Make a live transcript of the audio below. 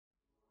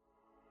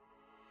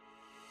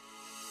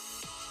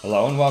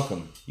Hello and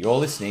welcome. You're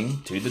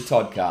listening to the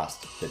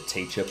Toddcast, the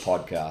Teacher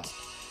Podcast,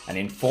 an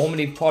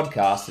informative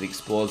podcast that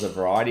explores a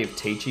variety of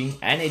teaching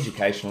and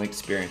educational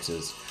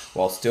experiences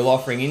while still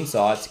offering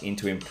insights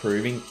into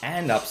improving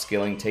and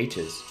upskilling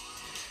teachers.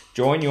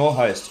 Join your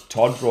host,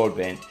 Todd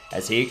Broadbent,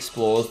 as he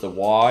explores the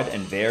wide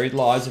and varied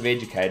lives of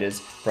educators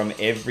from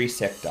every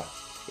sector,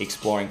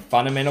 exploring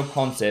fundamental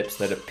concepts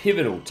that are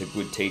pivotal to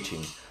good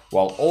teaching,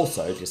 while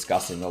also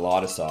discussing the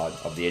lighter side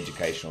of the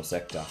educational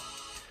sector.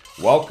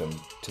 Welcome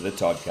to the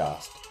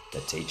Toddcast, the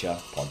Teacher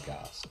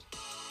Podcast.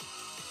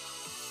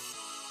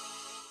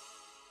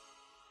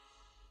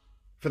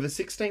 For the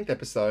 16th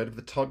episode of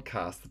the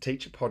Toddcast, the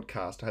Teacher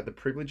Podcast, I had the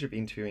privilege of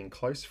interviewing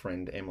close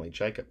friend Emily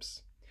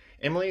Jacobs.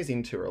 Emily is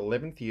into her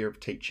 11th year of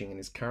teaching and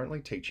is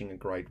currently teaching a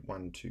grade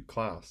 1-2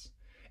 class.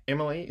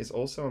 Emily is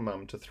also a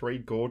mum to 3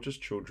 gorgeous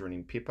children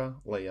in Pippa,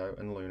 Leo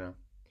and Luna.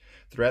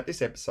 Throughout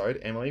this episode,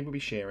 Emily will be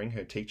sharing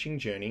her teaching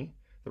journey,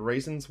 the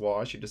reasons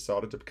why she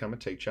decided to become a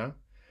teacher,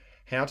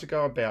 how to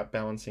go about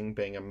balancing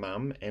being a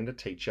mum and a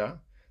teacher,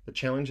 the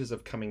challenges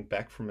of coming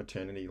back from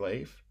maternity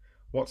leave,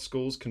 what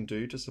schools can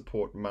do to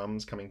support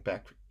mums coming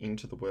back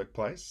into the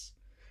workplace,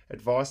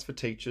 advice for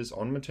teachers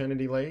on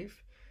maternity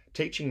leave,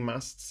 teaching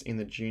musts in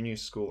the junior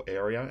school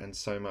area, and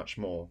so much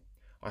more.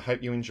 I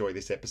hope you enjoy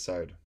this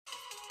episode.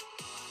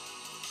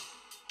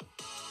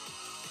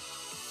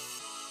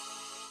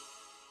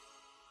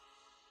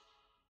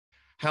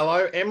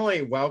 Hello,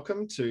 Emily.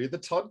 Welcome to the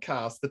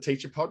Toddcast, the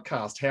Teacher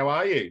Podcast. How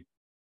are you?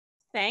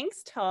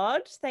 Thanks,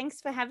 Todd.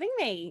 Thanks for having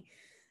me.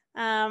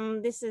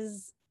 This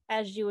is,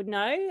 as you would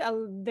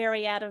know,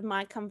 very out of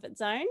my comfort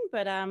zone,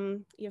 but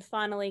you've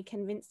finally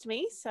convinced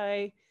me.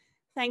 So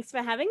thanks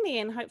for having me,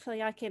 and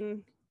hopefully I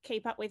can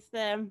keep up with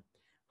the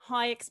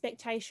high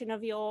expectation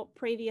of your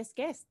previous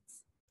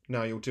guests.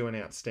 No, you'll do an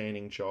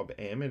outstanding job,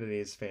 Em, and it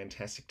is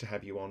fantastic to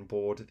have you on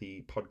board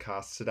the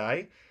podcast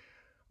today.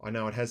 I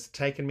know it has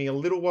taken me a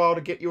little while to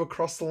get you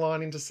across the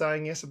line into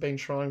saying yes. I've been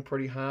trying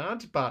pretty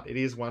hard, but it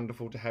is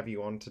wonderful to have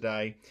you on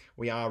today.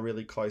 We are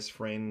really close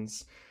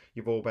friends.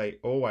 You've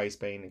always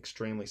been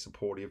extremely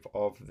supportive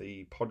of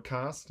the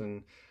podcast,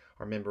 and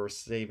I remember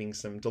receiving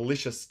some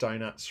delicious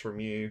donuts from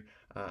you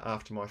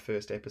after my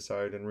first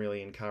episode and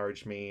really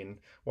encouraged me in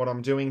what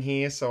I'm doing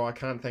here, so I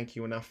can't thank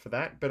you enough for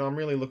that. But I'm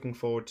really looking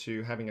forward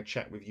to having a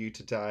chat with you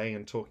today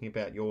and talking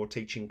about your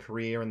teaching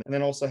career, and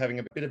then also having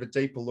a bit of a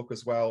deeper look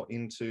as well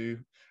into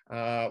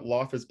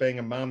life as being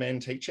a mum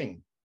and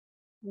teaching.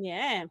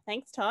 Yeah,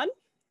 thanks, Todd.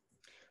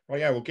 Well,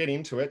 yeah, we'll get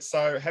into it.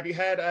 So have you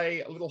had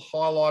a little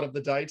highlight of the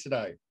day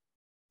today?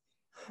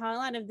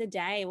 Highlight of the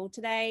day. Well,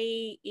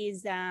 today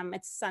is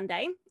it's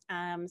Sunday.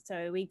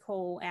 So we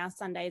call our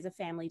Sundays a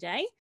family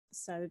day.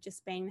 So we've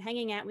just been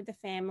hanging out with the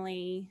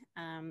family.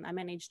 I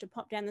managed to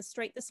pop down the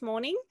street this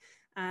morning.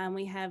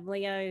 We have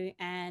Leo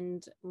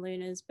and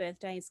Luna's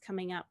birthdays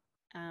coming up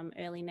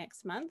early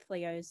next month.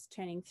 Leo's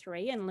turning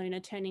 3 and Luna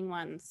turning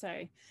 1.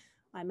 So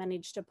I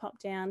managed to pop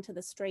down to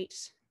the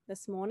street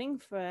this morning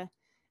for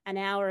an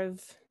hour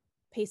of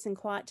peace and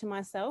quiet to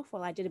myself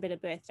while I did a bit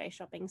of birthday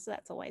shopping. So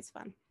that's always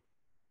fun.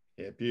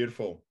 Yeah,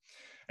 beautiful.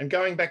 And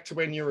going back to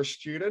when you were a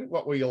student,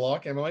 what were you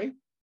like, Emily?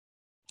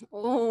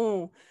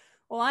 Oh,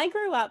 well, I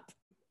grew up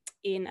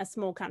in a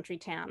small country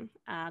town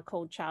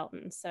called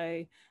Charlton.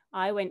 So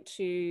I went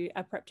to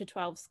a prep to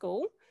 12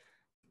 school.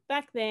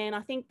 Back then,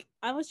 I think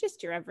I was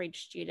just your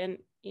average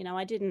student. You know,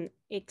 I didn't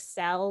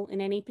excel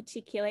in any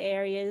particular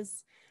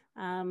areas.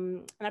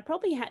 And I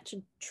probably had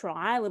to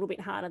try a little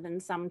bit harder than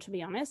some, to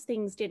be honest.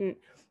 Things didn't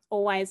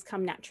always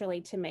come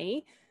naturally to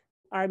me.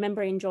 I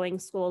remember enjoying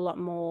school a lot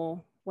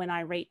more when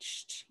I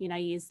reached,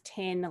 years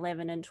 10,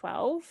 11 and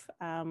 12.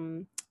 I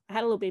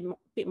had a little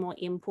bit more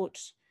input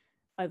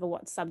over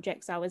what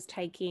subjects I was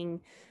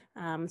taking.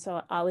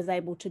 So I was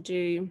able to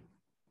do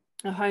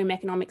a home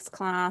economics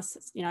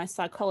class,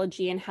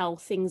 psychology and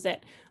health, things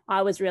that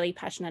I was really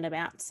passionate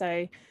about.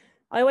 So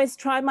I always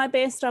tried my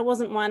best. I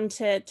wasn't one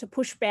to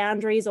push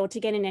boundaries or to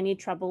get in any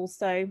trouble.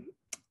 So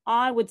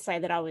I would say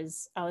that I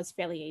was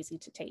fairly easy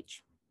to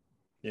teach.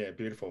 Yeah,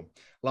 beautiful.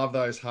 Love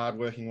those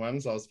hardworking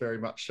ones. I was very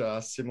much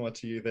similar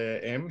to you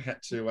there, Em.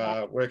 Had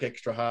to work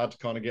extra hard to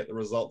kind of get the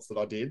results that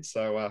I did.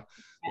 So love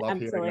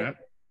Absolutely. hearing that.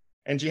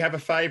 And do you have a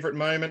favourite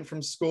moment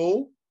from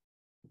school?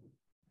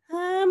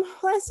 Well,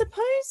 I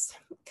suppose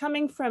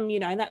coming from,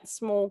 that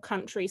small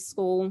country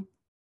school,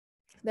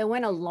 there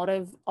weren't a lot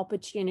of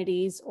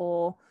opportunities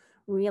or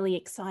really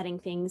exciting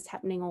things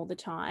happening all the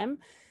time.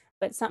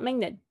 But something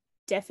that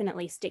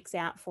definitely sticks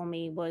out for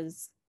me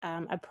was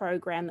a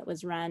program that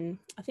was run,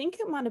 I think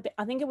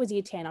it was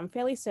year 10. I'm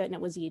fairly certain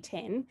it was year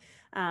 10.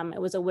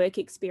 It was a work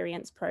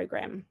experience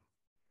program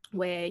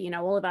where,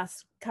 all of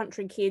us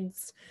country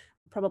kids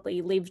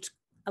probably lived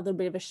a little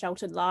bit of a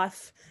sheltered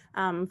life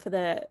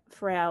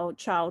for our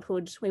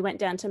childhood. We went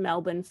down to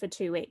Melbourne for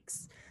 2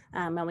 weeks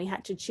and we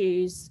had to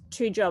choose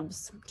 2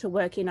 jobs to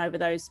work in over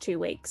those 2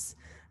 weeks.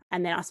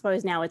 And then I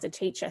suppose now as a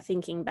teacher,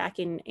 thinking back,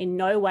 in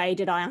no way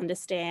did I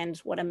understand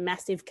what a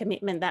massive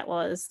commitment that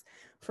was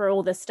for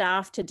all the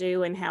staff to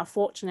do, and how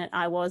fortunate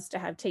I was to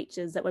have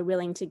teachers that were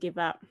willing to give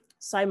up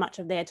so much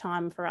of their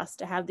time for us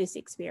to have this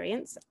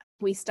experience.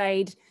 We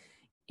stayed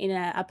in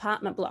an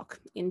apartment block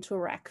in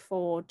Toorak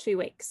for 2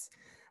 weeks,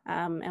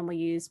 and we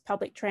used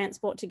public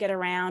transport to get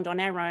around on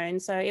our own.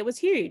 So it was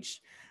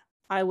huge.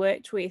 I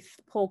worked with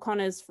Paul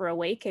Connors for a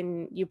week,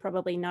 and you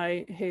probably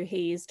know who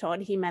he is,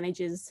 Todd. He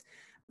manages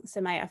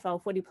some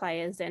AFL footy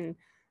players, and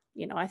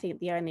I think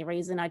the only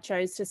reason I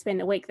chose to spend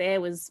a week there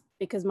was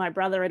because my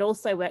brother had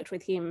also worked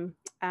with him,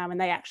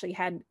 and they actually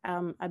had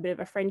a bit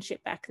of a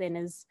friendship back then,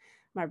 as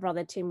my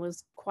brother Tim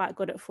was quite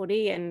good at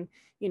footy and,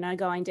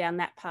 going down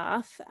that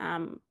path.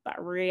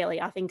 But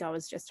really, I think I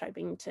was just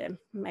hoping to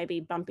maybe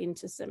bump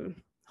into some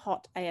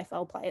hot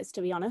AFL players,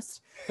 to be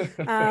honest.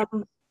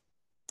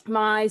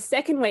 My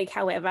second week,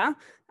 however,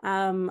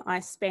 I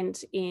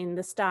spent in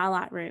the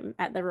Starlight Room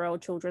at the Royal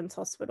Children's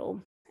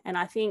Hospital. And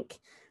I think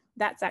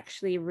that's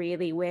actually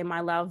really where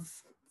my love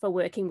for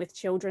working with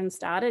children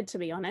started, to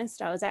be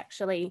honest.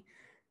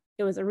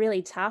 It was a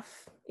really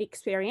tough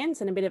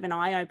experience and a bit of an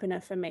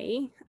eye-opener for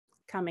me,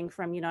 coming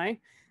from,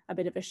 a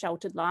bit of a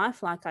sheltered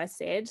life, like I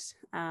said,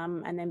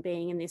 and then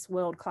being in this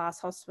world-class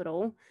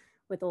hospital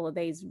with all of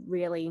these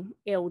really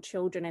ill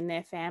children and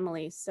their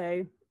families.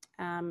 So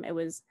it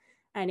was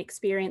an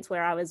experience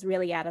where I was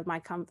really out of my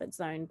comfort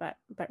zone, but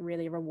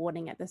really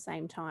rewarding at the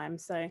same time.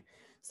 So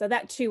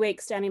that 2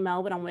 weeks down in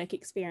Melbourne on work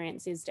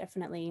experience is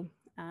definitely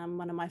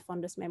one of my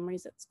fondest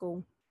memories at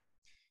school.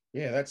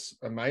 Yeah, that's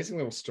an amazing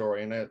little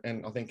story,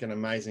 and I think an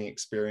amazing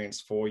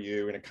experience for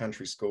you in a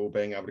country school,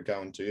 being able to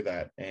go and do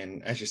that.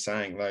 And as you're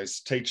saying, those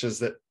teachers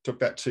that took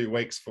that 2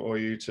 weeks for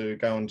you to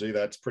go and do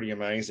that's pretty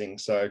amazing.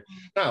 So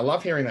no, I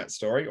love hearing that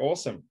story.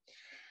 Awesome.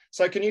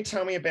 So can you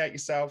tell me about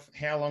yourself,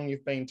 how long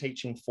you've been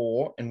teaching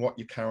for and what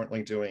you're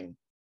currently doing?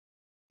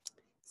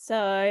 So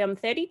I'm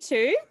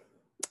 32,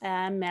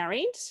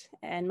 married,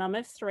 and mum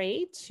of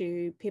 3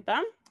 to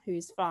Pippa,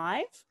 who's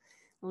 5,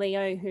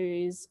 Leo,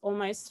 who's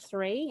almost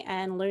 3,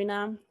 and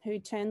Luna, who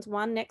turns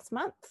 1 next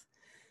month.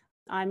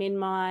 I'm in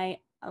my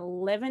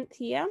 11th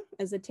year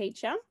as a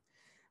teacher.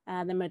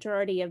 The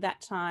majority of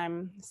that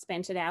time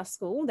spent at our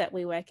school that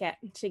we work at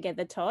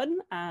together, Todd,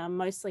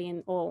 mostly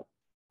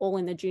all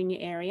in the junior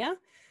area.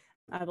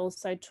 I've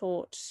also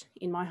taught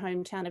in my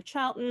hometown of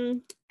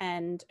Charlton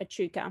and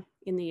Echuca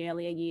in the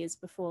earlier years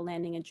before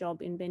landing a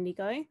job in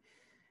Bendigo.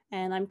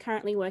 And I'm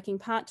currently working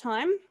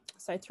part-time,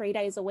 so 3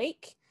 days a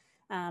week,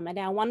 at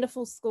our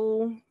wonderful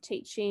school,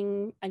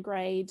 teaching a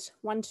grade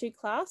 1-2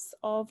 class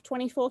of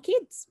 24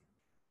 kids.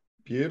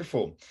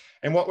 Beautiful.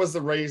 And what was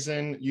the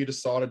reason you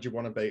decided you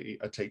want to be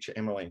a teacher,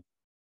 Emily?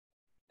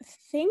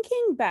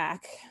 Thinking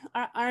back,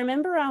 I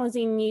remember I was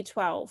in year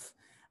 12.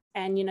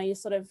 And, you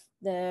sort of,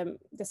 the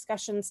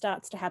discussion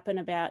starts to happen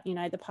about,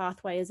 the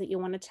pathways that you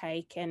want to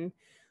take. And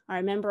I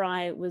remember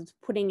I was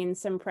putting in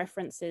some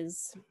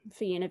preferences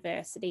for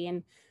university,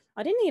 and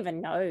I didn't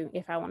even know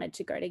if I wanted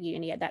to go to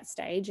uni at that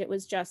stage. It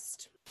was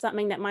just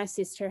something that my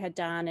sister had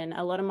done and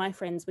a lot of my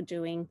friends were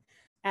doing.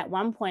 At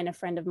one point, a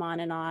friend of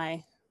mine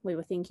and we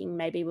were thinking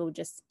maybe we'll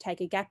just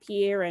take a gap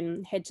year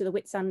and head to the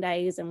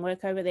Whitsundays and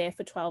work over there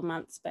for 12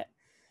 months. But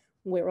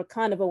we were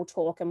kind of all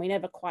talk and we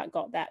never quite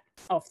got that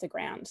off the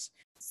ground.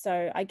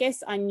 So I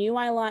guess I knew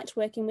I liked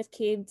working with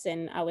kids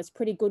and I was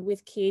pretty good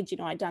with kids.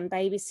 I'd done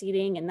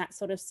babysitting and that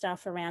sort of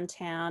stuff around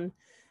town.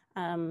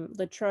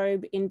 La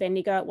Trobe in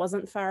Bendigo, it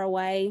wasn't far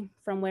away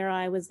from where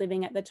I was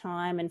living at the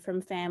time and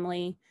from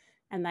family,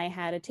 and they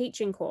had a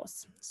teaching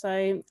course.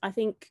 So I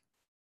think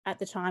at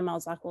the time I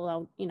was like,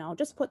 well, I'll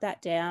just put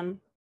that down,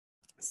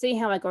 see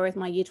how I go with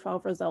my year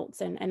 12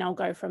 results and I'll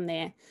go from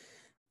there.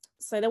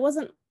 So there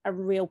wasn't a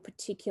real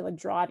particular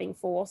driving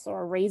force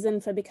or a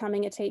reason for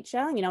becoming a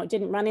teacher. It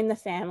didn't run in the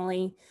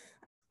family.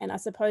 And I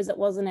suppose it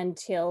wasn't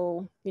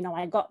until,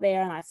 I got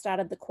there and I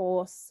started the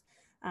course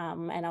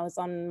and I was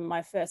on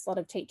my first lot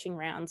of teaching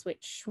rounds,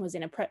 which was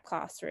in a prep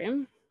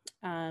classroom.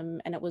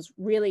 And it was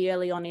really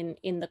early on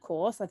in the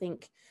course. I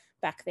think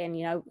back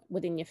then,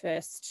 within your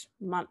first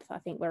month, I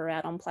think we were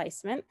out on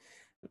placement.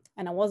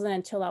 And it wasn't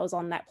until I was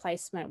on that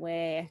placement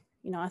where,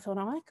 I thought,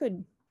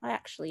 I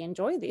actually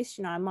enjoy this,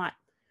 I might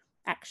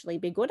actually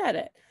be good at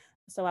it.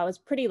 So I was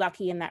pretty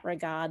lucky in that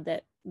regard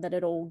that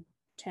it all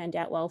turned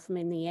out well for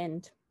me in the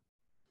end.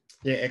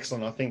 Yeah,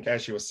 excellent. I think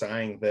as you were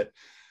saying that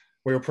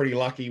we were pretty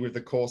lucky with the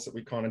course that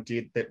we kind of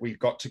did, that we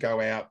got to go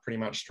out pretty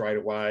much straight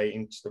away.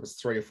 There was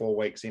 3 or 4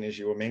 weeks in, as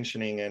you were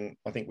mentioning, and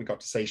I think we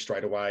got to see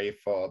straight away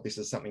if this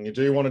is something you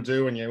do want to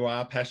do and you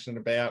are passionate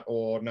about,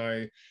 or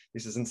no,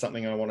 this isn't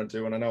something I want to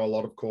do. And I know a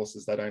lot of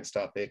courses, they don't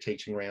start their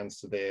teaching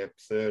rounds to their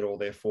 3rd or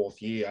their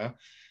 4th year.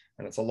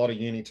 And it's a lot of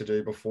uni to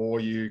do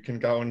before you can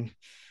go and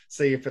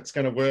see if it's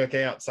going to work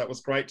out. So it was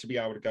great to be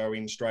able to go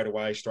in straight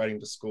away, straight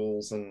into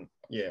schools. And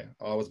yeah,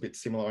 I was a bit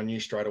similar. I knew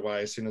straight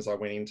away, as soon as I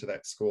went into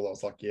that school, I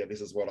was like, yeah,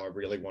 this is what I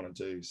really want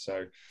to do.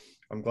 So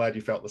I'm glad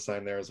you felt the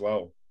same there as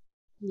well.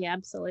 Yeah,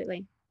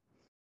 absolutely.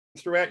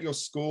 Throughout your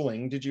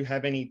schooling, did you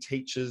have any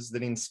teachers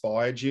that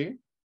inspired you?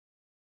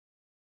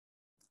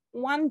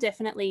 One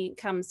definitely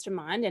comes to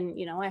mind, and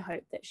I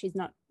hope that she's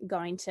not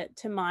going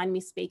to mind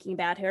me speaking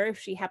about her if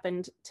she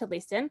happened to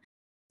listen.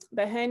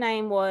 but her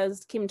name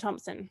was Kim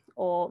Thompson,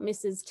 or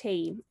Mrs.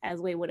 T,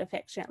 as we would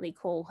affectionately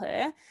call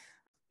her.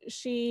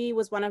 She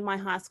was one of my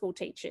high school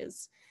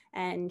teachers,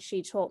 and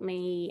she taught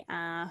me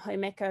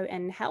home eco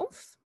and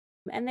health.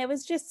 And there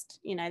was just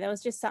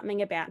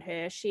something about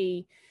her.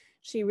 She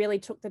really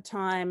took the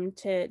time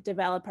to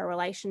develop a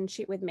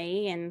relationship with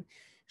me, and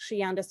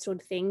she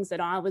understood things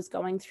that I was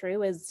going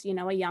through as,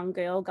 a young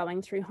girl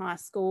going through high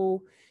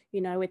school,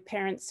 with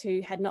parents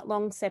who had not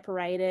long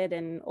separated,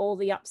 and all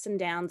the ups and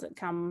downs that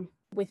come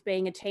with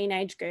being a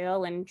teenage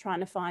girl and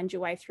trying to find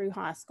your way through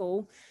high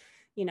school.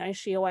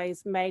 She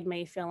always made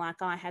me feel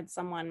like I had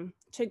someone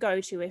to go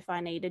to if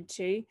I needed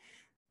to.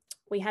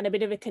 We had a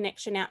bit of a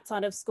connection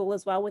outside of school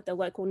as well with the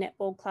local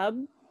netball club.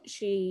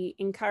 She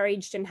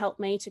encouraged and helped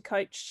me to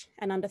coach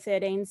an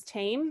under-13s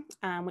team,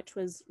 which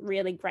was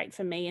really great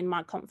for me and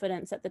my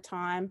confidence at the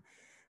time.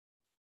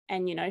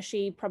 And,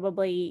 she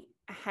probably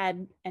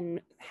had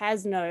and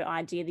has no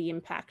idea the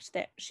impact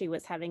that she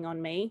was having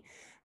on me.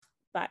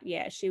 But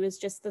yeah, she was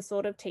just the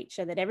sort of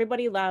teacher that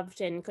everybody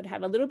loved and could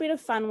have a little bit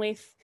of fun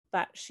with,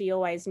 but she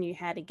always knew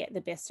how to get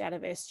the best out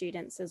of her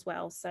students as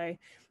well. So,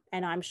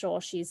 and I'm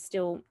sure she's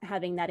still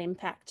having that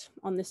impact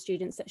on the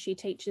students that she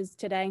teaches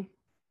today.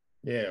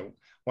 Yeah,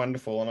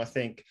 wonderful. And I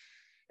think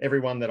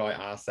everyone that I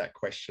ask that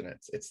question,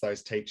 it's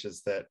those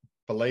teachers that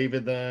believe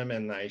in them,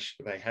 and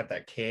they have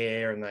that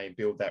care and they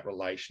build that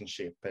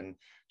relationship. And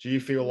do you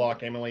feel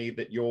like, Emily,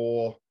 that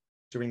you're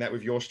doing that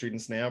with your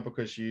students now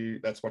because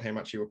that's how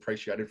much you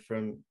appreciated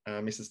from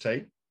Mrs.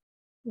 T?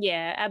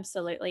 Yeah,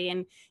 absolutely.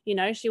 And,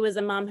 she was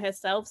a mum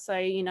herself. So,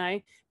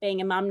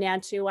 being a mum now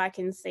too, I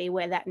can see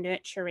where that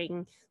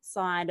nurturing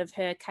side of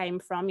her came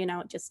from. It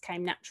just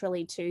came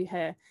naturally to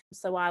her.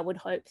 So I would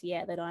hope,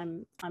 that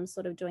I'm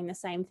sort of doing the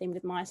same thing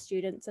with my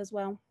students as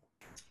well.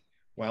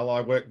 Well,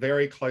 I work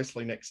very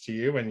closely next to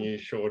you, and you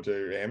sure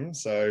do, Em.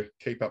 So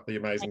keep up the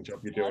amazing job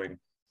you're doing.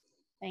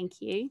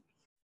 Thank you.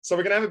 So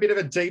we're going to have a bit of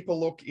a deeper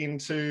look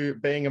into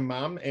being a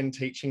mum and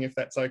teaching, if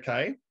that's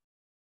okay.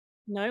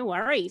 No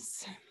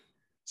worries.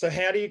 So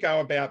how do you go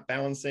about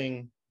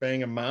balancing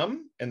being a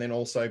mum and then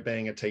also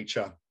being a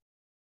teacher?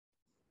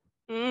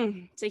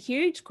 It's a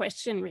huge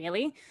question,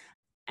 really.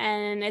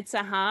 And it's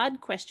a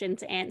hard question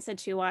to answer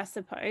too, I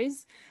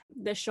suppose.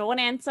 The short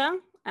answer,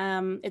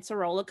 it's a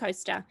roller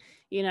coaster.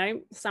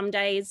 Some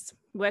days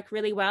work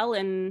really well,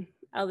 and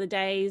other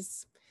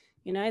days,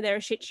 they're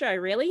a shit show,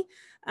 really.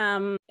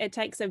 It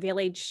takes a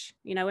village.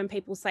 When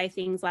people say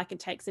things like it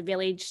takes a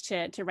village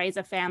to raise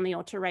a family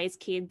or to raise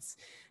kids,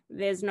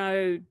 there's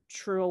no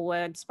truer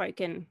word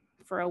spoken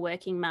for a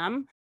working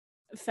mum.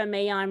 For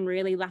me, I'm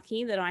really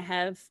lucky that I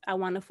have a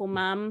wonderful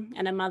mum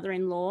and a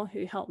mother-in-law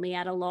who help me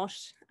out a lot,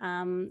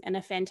 and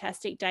a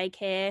fantastic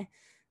daycare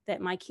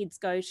that my kids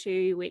go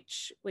to,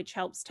 which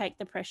helps take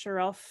the pressure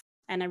off,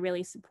 and a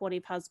really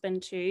supportive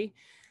husband too.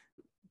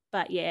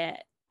 But yeah,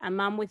 a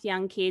mum with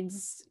young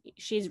kids,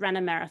 she's run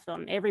a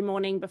marathon every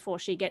morning before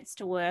she gets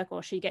to work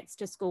or she gets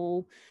to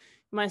school.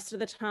 Most of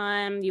the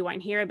time, you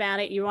won't hear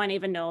about it. You won't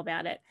even know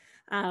about it.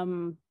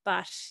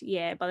 But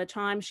yeah, by the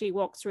time she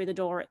walks through the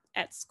door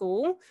at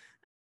school,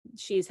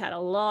 she's had a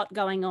lot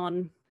going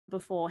on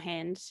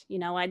beforehand.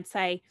 I'd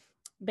say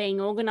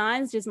being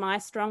organised is my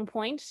strong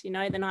point. The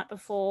night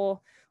before,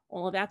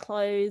 all of our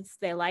clothes,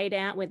 they're laid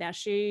out with our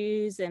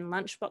shoes, and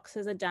lunch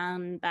boxes are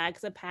done,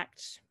 bags are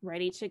packed,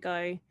 ready to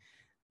go.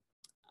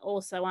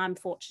 Also, I'm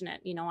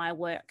fortunate, I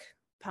work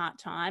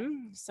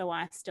part-time, so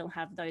I still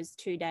have those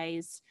 2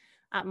 days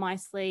up my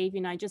sleeve,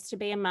 just to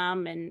be a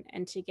mum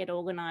and to get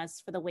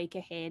organised for the week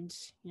ahead,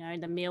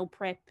 the meal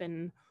prep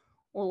and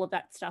all of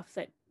that stuff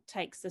that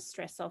takes the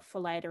stress off for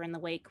later in the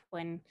week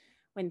when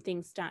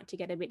things start to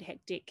get a bit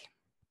hectic.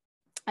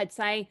 I'd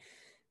say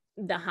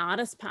the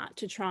hardest part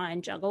to try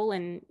and juggle,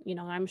 and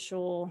I'm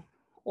sure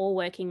all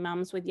working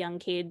mums with young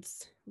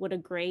kids would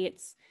agree,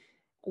 it's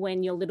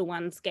when your little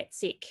ones get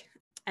sick.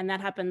 And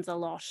that happens a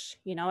lot.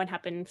 It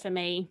happened for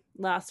me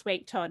last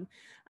week, Todd,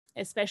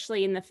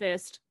 especially in the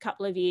first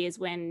couple of years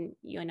when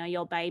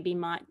your baby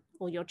might,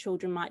 or your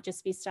children might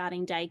just be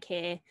starting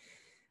daycare.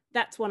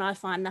 That's when I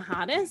find the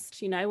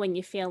hardest, when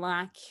you feel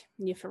like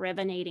you're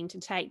forever needing to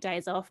take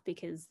days off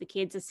because the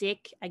kids are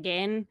sick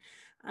again,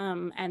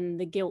 and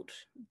the guilt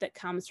that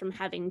comes from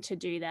having to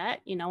do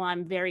that.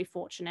 I'm very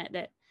fortunate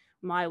that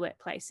my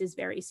workplace is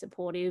very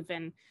supportive,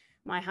 and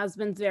my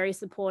husband's very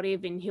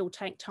supportive, and he'll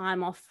take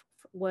time off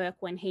work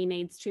when he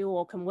needs to,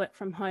 or can work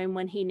from home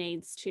when he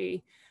needs to.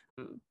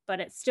 But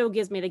it still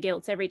gives me the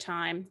guilt every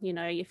time.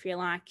 You feel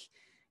like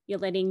you're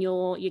letting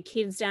your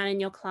kids down in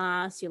your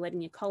class, you're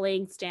letting your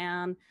colleagues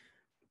down.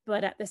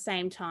 But at the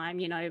same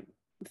time,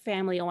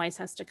 family always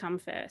has to come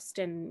first.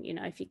 And,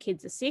 if your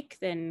kids are sick,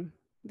 then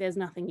there's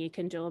nothing you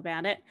can do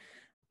about it.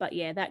 But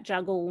yeah, that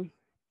juggle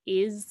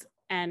is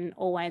and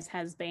always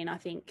has been, I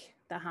think,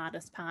 the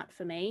hardest part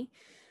for me.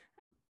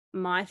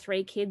 My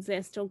 3 kids,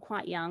 they're still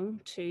quite young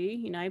too.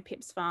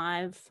 Pip's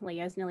 5,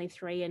 Leo's nearly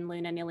 3, and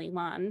Luna nearly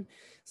 1.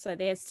 So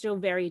they're still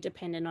very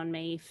dependent on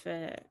me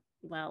for,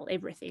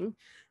 everything.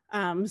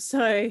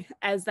 So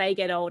as they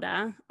get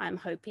older, I'm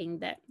hoping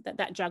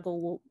that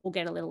juggle will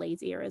get a little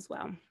easier as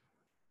well.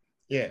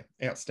 Yeah,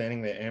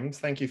 outstanding there, Ems.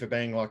 Thank you for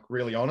being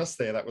really honest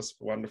there. That was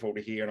wonderful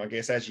to hear. And I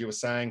guess as you were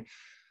saying,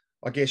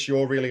 I guess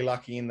you're really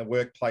lucky in the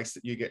workplace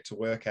that you get to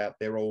work at.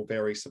 They're all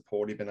very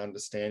supportive and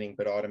understanding,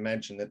 but I'd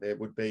imagine that there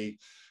would be,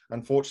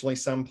 unfortunately,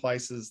 some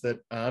places that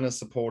aren't as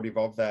supportive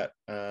of that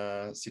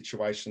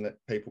situation that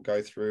people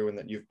go through and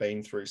that you've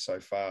been through so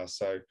far.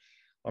 So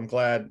I'm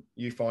glad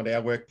you find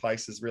our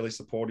workplace is really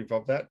supportive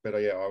of that. But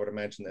yeah, I would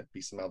imagine there'd be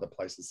some other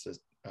places that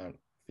aren't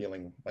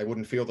they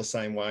wouldn't feel the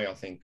same way, I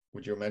think.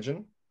 Would you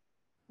imagine?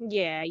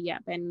 Yeah, yeah.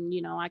 And,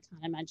 I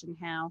can't imagine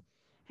how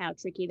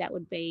tricky that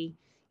would be,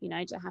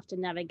 to have to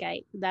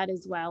navigate that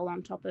as well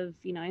on top of,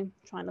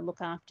 trying to look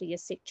after your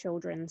sick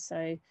children.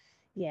 So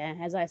yeah,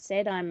 as I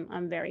said,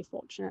 I'm very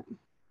fortunate.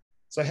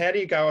 So how do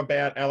you go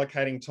about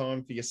allocating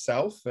time for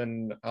yourself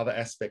and other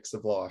aspects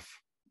of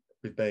life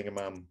with being a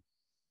mum?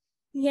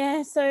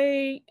 Yeah, so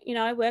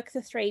I work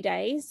the 3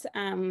 days,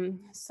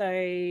 so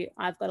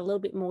I've got a little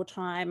bit more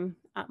time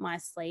up my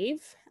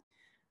sleeve.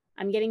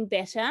 I'm getting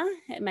better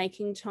at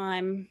making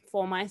time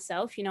for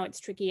myself. It's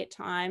tricky at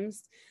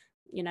times.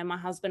 My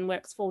husband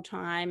works full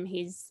time.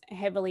 He's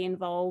heavily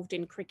involved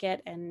in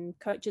cricket and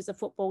coaches a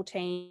football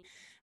team.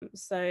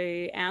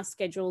 So our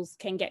schedules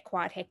can get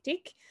quite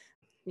hectic.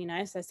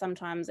 So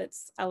sometimes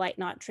it's a late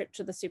night trip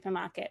to the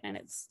supermarket and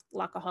it's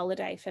like a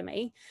holiday for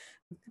me.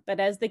 But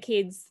as the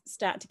kids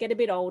start to get a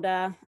bit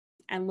older,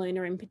 and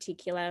Luna in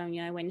particular,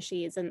 when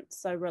she isn't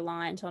so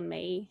reliant on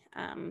me,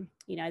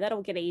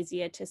 that'll get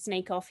easier to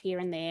sneak off here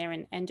and there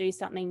and do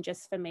something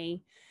just for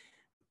me.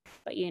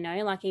 But,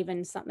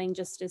 even something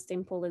just as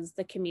simple as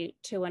the commute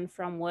to and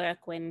from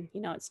work when,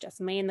 it's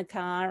just me in the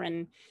car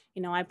and,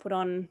 I put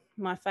on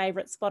my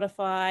favorite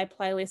Spotify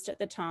playlist at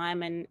the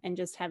time and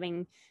just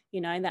having,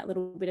 that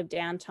little bit of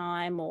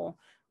downtime, or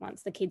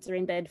once the kids are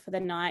in bed for the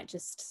night,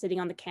 just sitting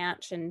on the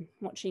couch and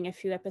watching a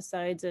few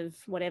episodes of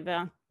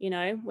whatever,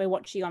 we're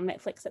watching on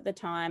Netflix at the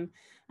time.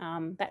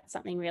 That's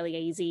something really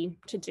easy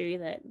to do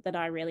that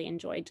I really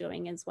enjoy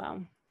doing as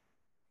well.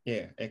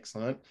 Yeah,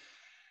 excellent.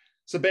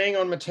 So being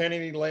on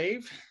maternity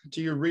leave,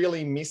 do you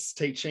really miss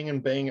teaching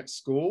and being at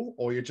school,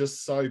 or you're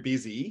just so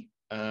busy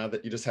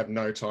that you just have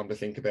no time to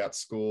think about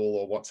school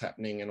or what's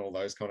happening and all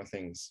those kind of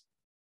things?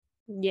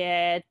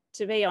 Yeah,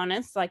 to be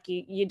honest,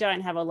 you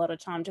don't have a lot of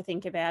time to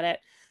think about it.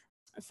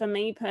 For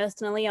me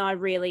personally, I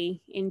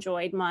really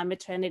enjoyed my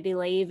maternity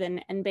leave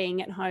and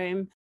being at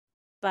home.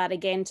 But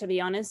again, to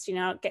be honest,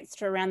 it gets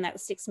to around that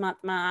 6-month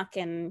mark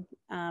and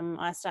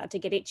I start to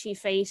get itchy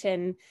feet.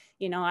 And,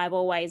 I've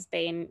always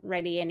been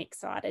ready and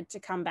excited to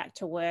come back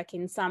to work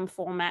in some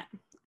format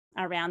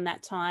around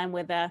that time,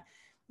 whether,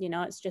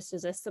 it's just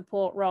as a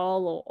support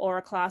role or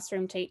a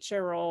classroom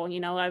teacher, or,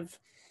 I've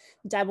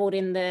dabbled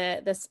in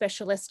the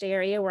specialist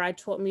area where I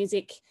taught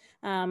music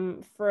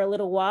for a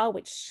little while,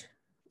 which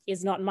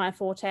is not my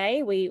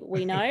forte,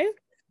 we know.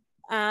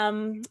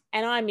 And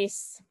I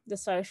miss the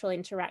social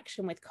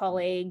interaction with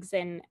colleagues,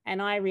 and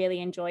I really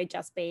enjoy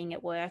just being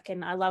at work,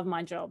 and I love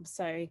my job.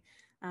 So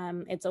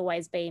it's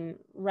always been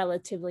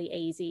relatively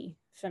easy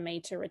for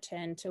me to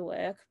return to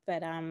work.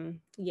 But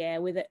yeah,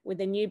 with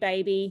a new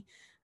baby,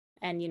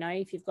 and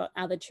if you've got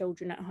other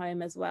children at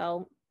home as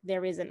well,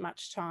 there isn't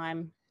much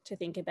time to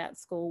think about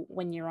school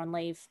when you're on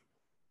leave.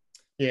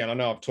 Yeah, and I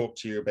know I've talked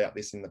to you about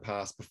this in the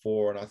past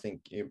before, and I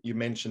think you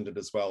mentioned it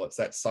as well. It's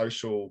that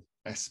social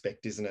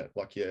aspect, isn't it?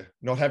 Like you're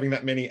not having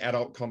that many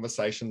adult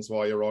conversations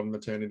while you're on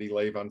maternity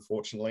leave,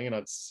 unfortunately. And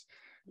it's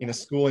in a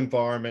school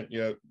environment,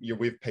 you're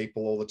with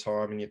people all the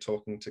time and you're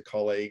talking to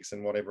colleagues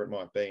and whatever it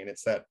might be. And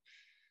it's that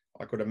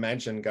I could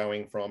imagine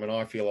going from, and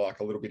I feel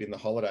like a little bit in the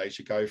holidays,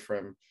 you go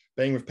from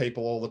being with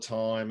people all the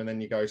time and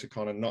then you go to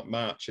kind of not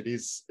much. It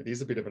is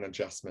a bit of an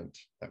adjustment,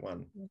 that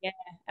one. Yeah,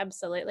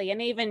 absolutely.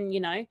 And even,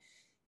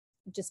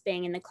 just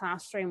being in the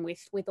classroom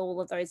with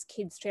all of those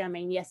kids too. I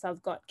mean, yes,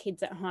 I've got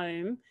kids at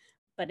home,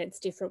 but it's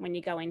different when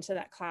you go into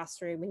that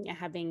classroom and you're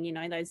having,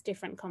 those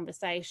different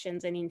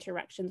conversations and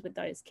interactions with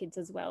those kids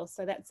as well.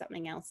 So that's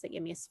something else that you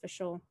miss for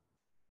sure.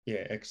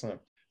 Yeah, excellent.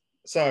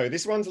 So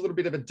this one's a little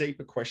bit of a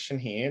deeper question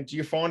here. Do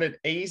you find it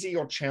easy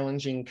or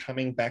challenging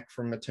coming back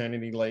from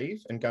maternity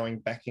leave and going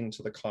back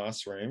into the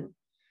classroom?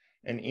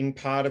 And in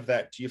part of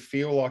that, do you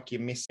feel like you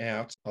miss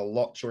out a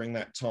lot during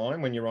that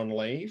time when you're on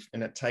leave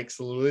and it takes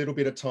a little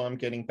bit of time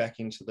getting back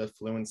into the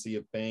fluency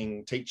of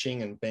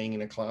teaching and being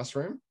in a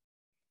classroom?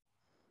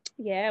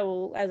 Yeah,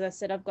 well, as I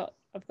said, I've got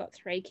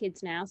 3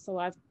 kids now, so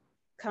I've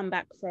come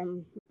back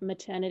from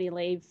maternity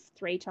leave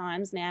 3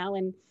 times now,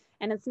 and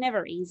it's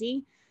never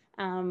easy.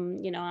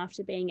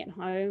 After being at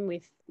home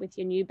with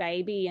your new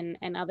baby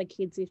and other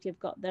kids, if you've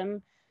got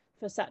them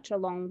for such a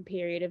long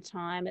period of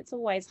time, it's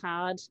always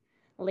hard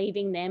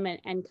leaving them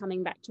and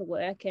coming back to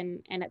work,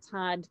 and it's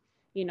hard,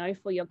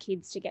 for your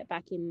kids to get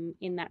back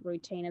in that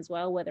routine as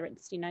well, whether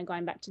it's,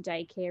 going back to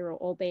daycare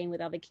or being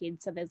with other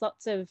kids. So there's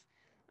lots of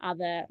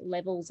other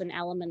levels and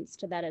elements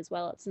to that as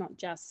well. It's not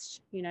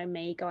just,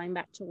 me going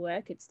back to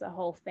work, it's the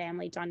whole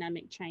family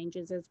dynamic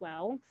changes as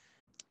well.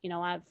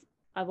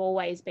 I've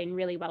always been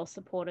really well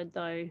supported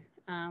though,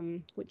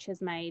 which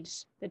has made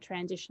the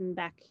transition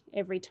back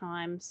every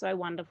time so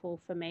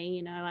wonderful for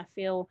me. I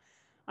feel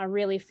I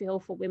really feel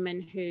for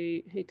women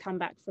who come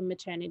back from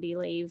maternity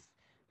leave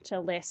to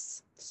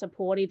less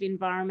supportive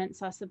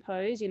environments, I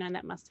suppose.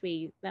 That must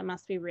be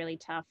really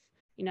tough.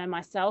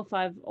 Myself,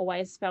 I've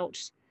always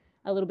felt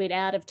a little bit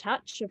out of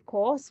touch, of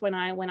course, when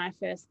I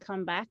first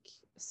come back.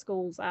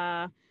 Schools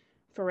are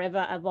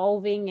forever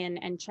evolving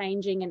and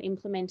changing and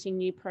implementing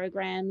new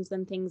programs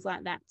and things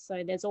like that.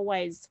 So there's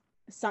always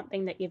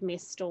something that you've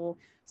missed or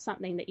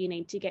something that you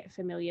need to get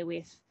familiar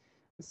with.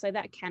 So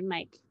that can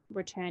make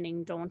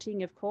returning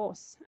daunting, of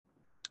course.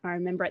 I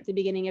remember at the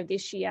beginning of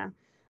this year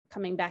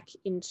coming back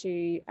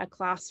into a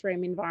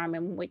classroom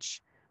environment,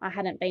 which I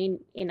hadn't been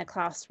in a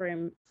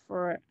classroom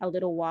for a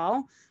little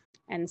while,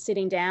 and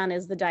sitting down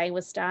as the day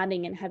was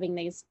starting and having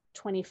these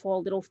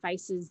 24 little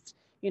faces,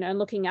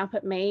 looking up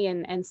at me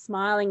and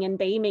smiling and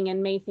beaming,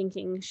 and me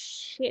thinking,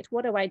 shit,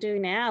 what do I do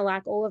now?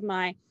 Like, all of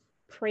my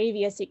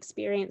previous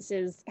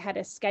experiences had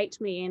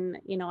escaped me,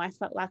 and I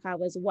felt like I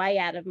was way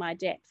out of my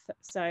depth.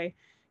 So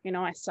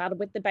I started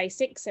with the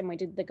basics, and we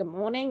did the good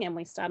morning, and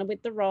we started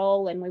with the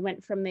role, and we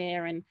went from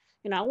there. And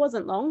it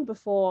wasn't long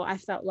before I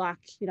felt like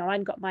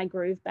I'd got my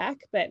groove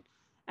back. But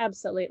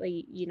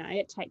absolutely,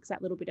 it takes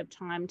that little bit of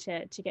time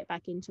to get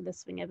back into the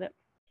swing of it.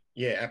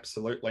 Yeah,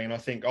 absolutely. And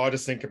I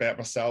just think about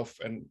myself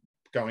and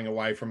going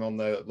away from on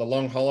the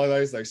long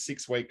holidays, those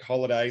 6-week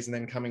holidays, and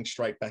then coming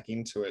straight back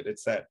into it.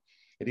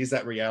 It is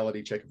that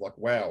reality check of like,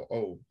 wow,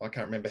 I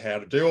can't remember how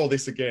to do all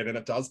this again. And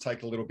it does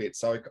take a little bit.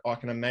 So I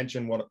can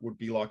imagine what it would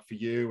be like for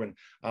you and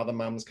other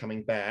mums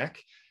coming back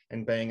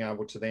and being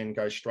able to then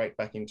go straight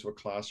back into a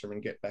classroom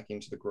and get back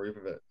into the groove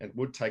of it. It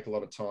would take a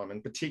lot of time.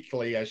 And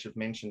particularly, as you've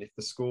mentioned, if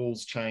the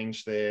schools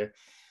change their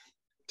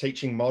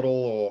teaching model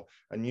or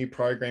a new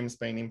program's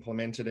been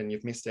implemented and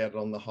you've missed out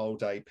on the whole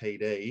day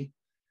PD,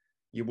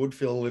 you would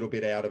feel a little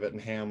bit out of it.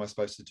 And how am I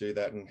supposed to do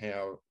that? And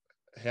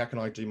how can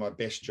I do my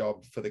best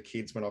job for the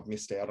kids when I've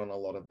missed out on a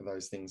lot of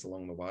those things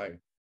along the way?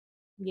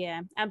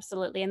 Yeah,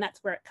 absolutely. And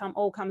that's where it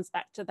all comes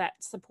back to that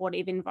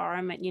supportive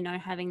environment,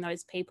 having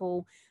those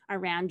people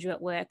around you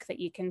at work that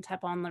you can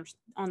tap on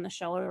the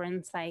shoulder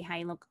and say,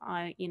 hey, look,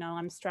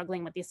 I'm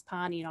struggling with this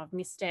part, I've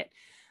missed it.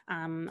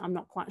 I'm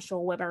not quite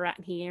sure where we're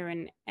at here,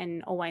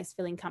 and always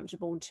feeling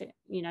comfortable to,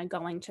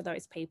 going to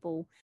those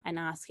people and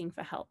asking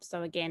for help.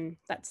 So again,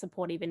 that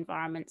supportive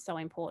environment is so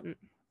important.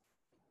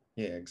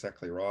 Yeah,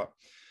 exactly right.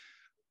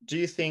 Do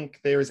you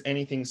think there is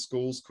anything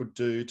schools could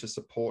do to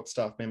support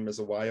staff members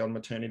away on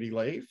maternity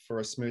leave for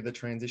a smoother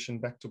transition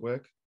back to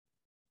work?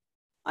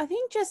 I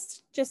think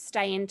just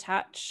stay in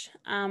touch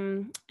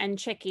and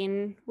check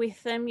in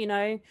with them,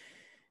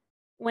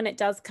 when it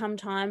does come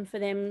time for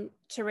them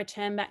to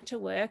return back to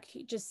work.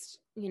 Just,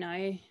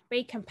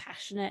 be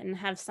compassionate and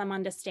have some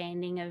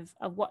understanding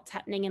of what's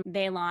happening in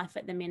their life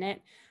at the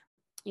minute.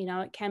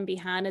 It can be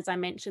hard. As I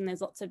mentioned,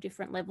 there's lots of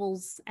different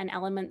levels and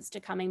elements to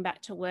coming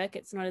back to work.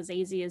 It's not as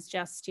easy as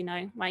just,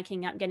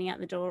 waking up, getting out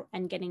the door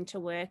and getting to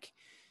work.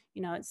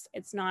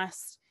 It's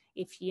nice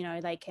if,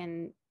 they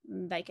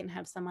can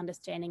have some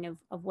understanding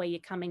of where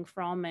you're coming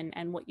from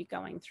and what you're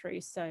going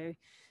through. So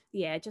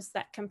yeah, just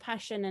that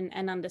compassion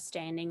and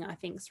understanding, I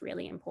think, is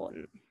really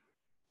important.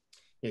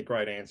 Yeah,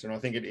 great answer. And I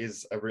think it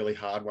is a really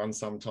hard one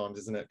sometimes,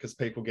 isn't it? Because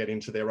people get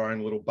into their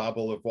own little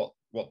bubble of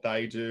what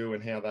they do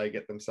and how they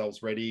get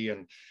themselves ready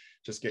and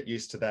just get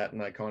used to that. And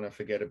they kind of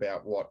forget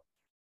about what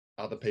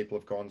other people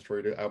have gone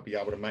through to be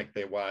able to make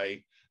their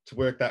way to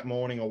work that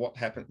morning, or what's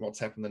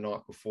happened the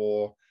night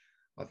before.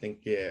 I think,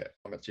 yeah,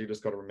 you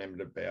just got to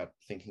remember about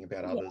thinking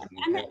about others.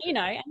 And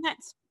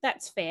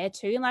that's fair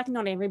too. Like,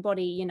 not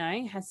everybody,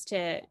 has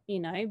to,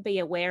 be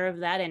aware of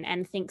that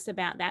and thinks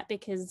about that,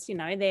 because,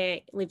 they're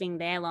living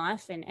their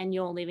life and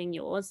you're living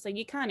yours. So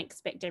you can't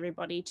expect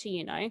everybody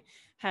to,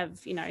 have,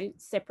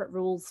 separate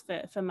rules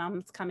for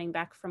mums coming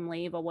back from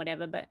leave or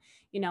whatever. But,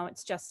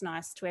 it's just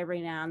nice to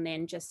every now and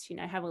then just,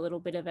 have a little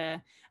bit of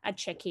a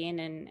check-in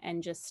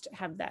and just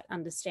have that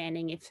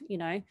understanding if,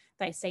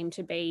 they seem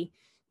to be,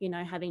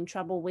 having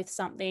trouble with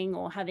something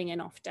or having an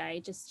off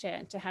day, just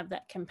to have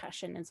that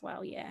compassion as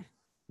well. Yeah,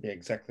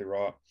 exactly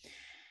right.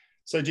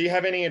 So do you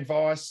have any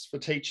advice for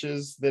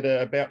teachers that are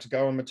about to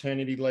go on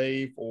maternity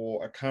leave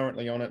or are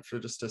currently on it for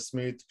just a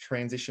smooth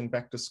transition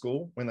back to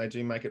school when they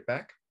do make it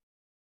back?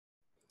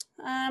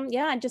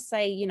 Yeah, I'd just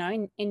say,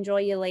 enjoy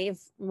your leave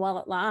while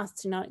it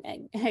lasts.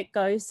 It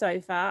goes so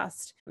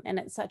fast, and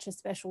it's such a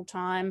special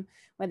time,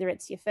 whether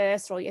it's your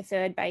first or your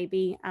third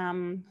baby.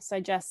 So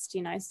just,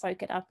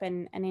 soak it up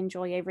and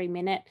enjoy every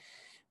minute.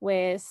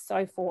 We're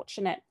so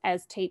fortunate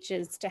as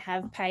teachers to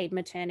have paid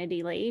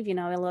maternity leave.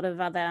 A lot of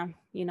other,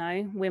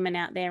 women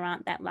out there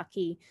aren't that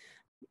lucky.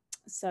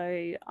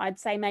 So I'd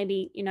say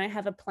maybe,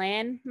 have a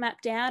plan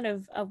mapped out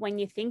of when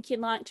you think you'd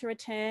like to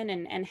return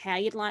and how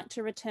you'd like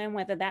to return,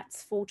 whether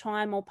that's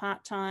full-time or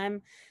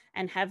part-time,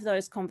 and have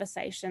those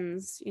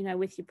conversations,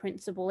 with your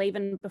principal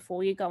even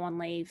before you go on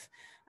leave.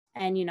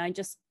 And,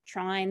 just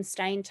try and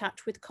stay in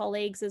touch with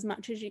colleagues as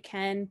much as you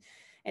can.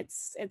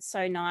 It's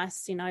so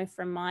nice,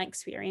 from my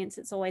experience,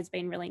 it's always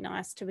been really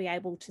nice to be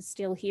able to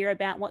still hear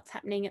about what's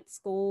happening at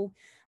school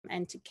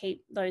and to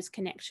keep those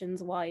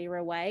connections while you're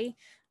away.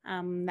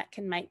 that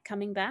can make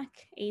coming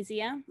back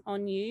easier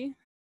on you.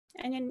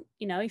 And then,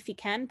 if you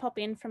can pop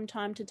in from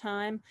time to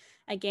time,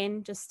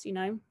 again, just,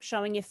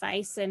 showing your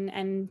face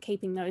and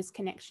keeping those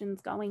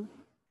connections going.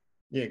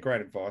 Yeah,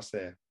 great advice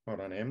there. Well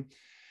done, Em.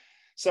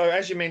 So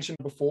as you mentioned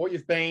before,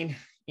 you've been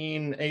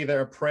in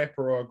either a prep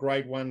or a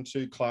grade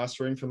 1-2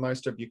 classroom for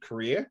most of your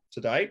career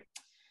to date.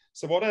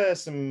 So what are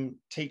some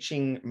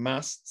teaching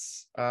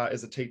musts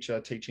as a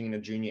teacher teaching in a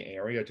junior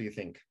area, do you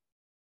think?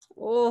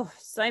 Oh,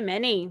 so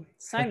many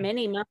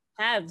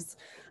must-haves.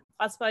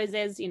 I suppose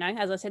there's,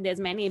 as I said,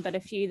 there's many, but a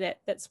few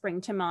that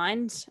spring to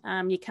mind.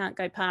 You can't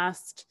go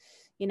past,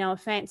 a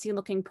fancy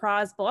looking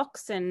prize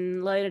box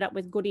and load it up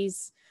with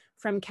goodies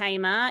from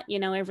Kmart.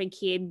 Every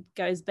kid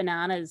goes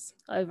bananas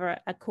over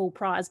a cool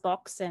prize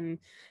box, and,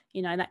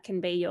 that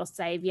can be your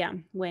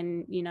savior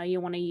when,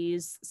 you want to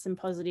use some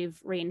positive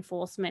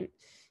reinforcement,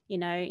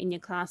 in your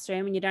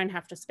classroom, and you don't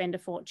have to spend a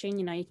fortune.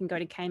 You can go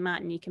to Kmart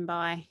and you can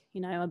buy,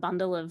 a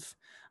bundle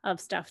of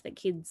stuff that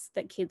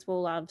kids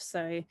will love.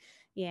 So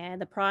yeah,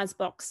 the prize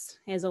box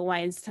has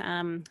always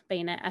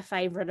been a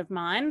favorite of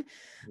mine.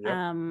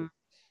 Yep.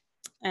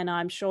 And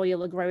I'm sure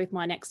you'll agree with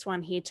my next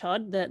one here,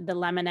 Todd, the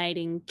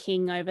laminating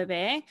king over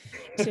there,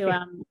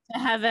 to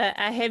have a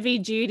heavy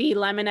duty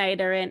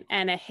laminator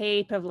and a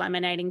heap of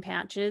laminating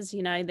pouches.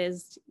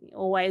 There's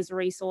always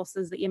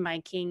resources that you're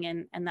making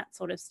and that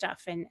sort of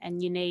stuff.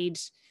 And you need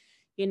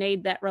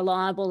that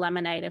reliable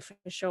laminator for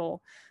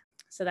sure.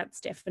 So that's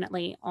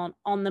definitely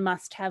on the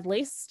must-have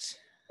list.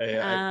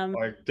 Yeah,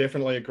 I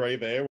definitely agree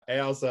there.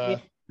 Ours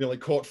nearly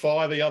caught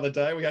fire the other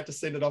day. We had to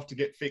send it off to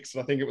get fixed.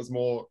 And I think it was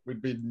more,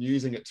 we'd been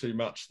using it too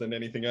much than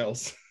anything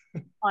else.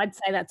 I'd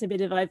say that's a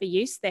bit of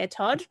overuse there,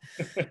 Todd.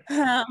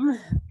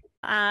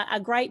 A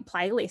great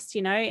playlist,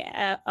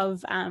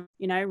 of,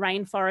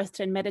 rainforest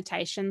and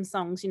meditation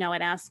songs.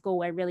 At our school,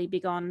 we're really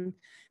big on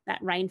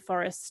that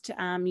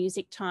rainforest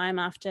music time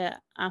after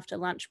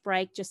lunch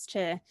break, just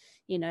to,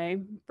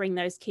 bring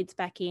those kids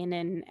back in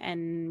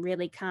and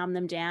really calm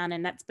them down.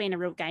 And that's been a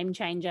real game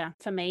changer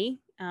for me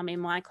in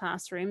my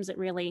classrooms. It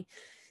really,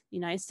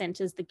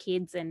 centers the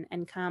kids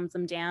and calms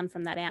them down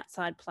from that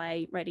outside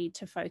play, ready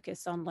to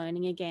focus on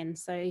learning again.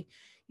 So,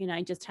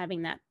 just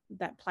having that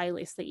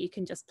playlist that you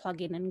can just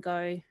plug in and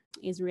go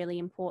is really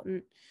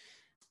important.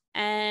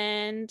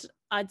 And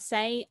I'd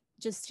say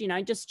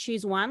just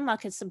choose one,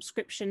 like a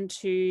subscription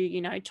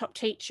to, Top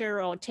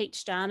Teacher or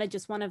Teach Data,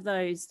 just one of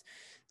those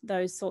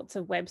sorts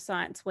of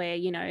websites where,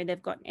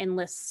 they've got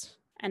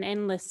an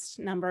endless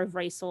number of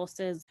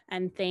resources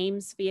and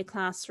themes for your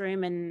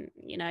classroom. And,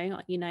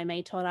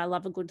 me, Todd, I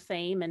love a good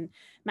theme and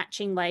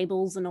matching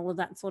labels and all of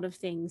that sort of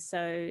thing.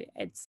 So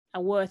it's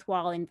a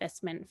worthwhile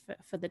investment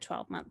for the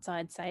 12 months,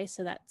 I'd say.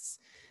 So that's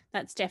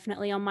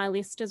definitely on my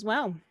list as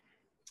well.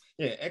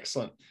 Yeah,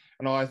 excellent.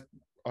 And I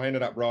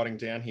ended up writing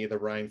down here the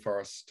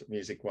rainforest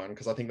music one,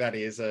 because I think that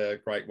is a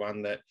great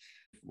one that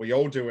we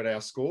all do at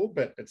our school,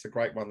 but it's a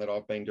great one that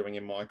I've been doing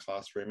in my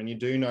classroom. And you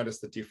do notice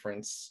the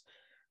difference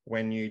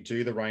when you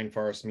do the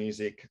rainforest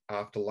music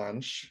after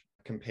lunch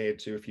compared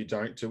to if you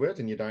don't do it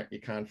and you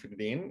can't fit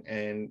it in,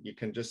 and you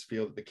can just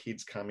feel that the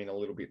kids come in a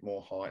little bit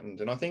more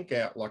heightened. And I think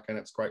and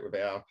it's great with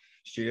our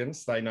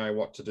students, they know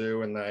what to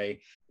do and they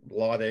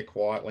lie there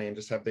quietly and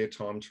just have their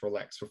time to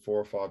relax for 4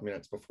 or 5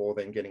 minutes before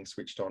then getting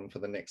switched on for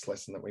the next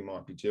lesson that we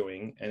might be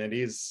doing. And it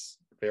is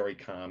very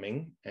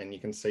calming, and you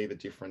can see the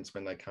difference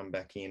when they come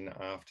back in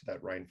after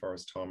that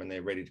rainforest time and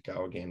they're ready to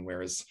go again.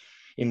 Whereas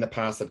in the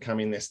past, they've come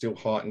in, they're still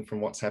heightened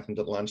from what's happened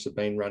at lunch, they've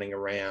been running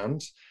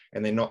around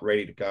and they're not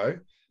ready to go.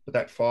 But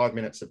that 5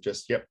 minutes of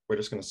just, we're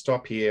just going to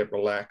stop here,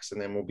 relax,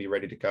 and then we'll be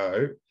ready to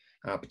go.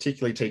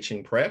 Particularly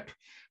teaching prep,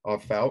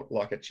 I've felt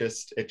like it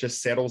just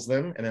settles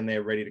them, and then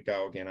they're ready to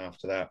go again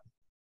after that.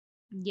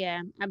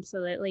 Yeah,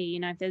 absolutely.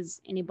 If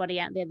there's anybody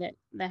out there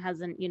that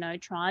hasn't,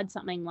 tried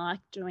something like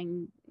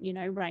doing,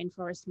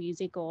 rainforest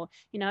music, or,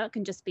 it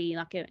can just be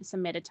like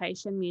some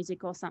meditation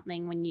music or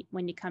something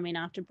when you come in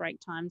after break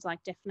times,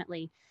 like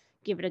definitely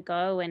give it a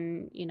go.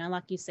 And,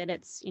 like you said,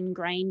 it's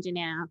ingrained in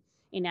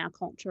our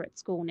culture at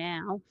school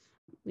now.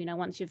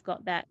 Once you've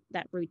got that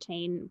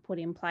routine put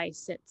in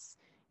place,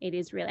 it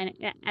is really,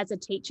 and as a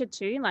teacher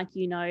too, like,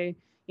 you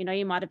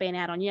might have been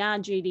out on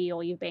yard duty,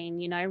 or you've been,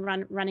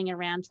 running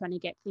around trying to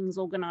get things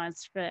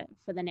organized for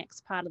the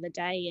next part of the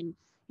day. And,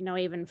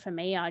 even for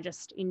me, I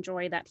just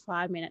enjoy that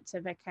 5 minutes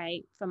of,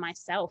 okay, for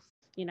myself,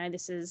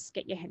 this is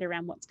get your head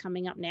around what's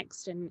coming up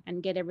next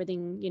and get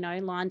everything,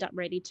 lined up,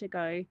 ready to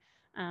go.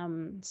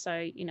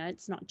 So,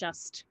 it's not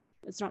just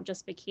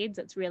for kids,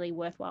 it's really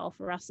worthwhile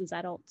for us as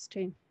adults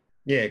too.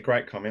 Yeah,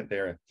 great comment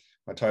there.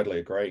 I totally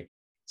agree.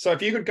 So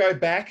if you could go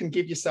back and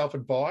give yourself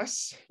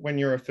advice when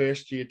you're a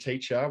first year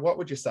teacher, what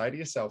would you say to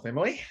yourself,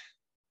 Emily?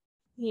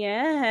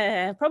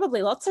 Yeah,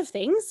 probably lots of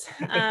things.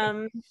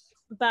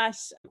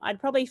 But I'd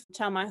probably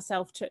tell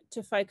myself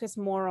to focus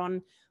more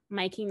on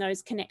making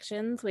those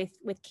connections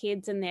with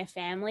kids and their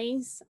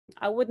families.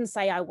 I wouldn't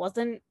say I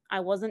wasn't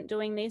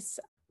doing this,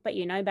 but,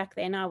 back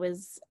then I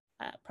was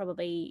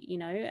probably,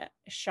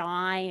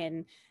 shy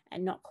and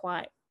not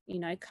quite,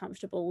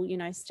 comfortable,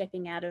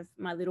 stepping out of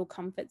my little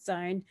comfort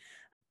zone.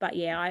 But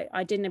yeah,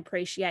 I didn't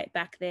appreciate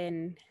back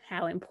then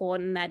how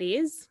important that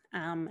is.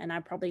 And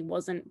I probably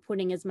wasn't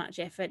putting as much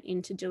effort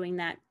into doing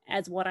that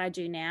as what I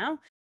do now.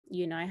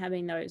 You know,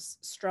 having those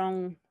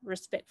strong,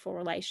 respectful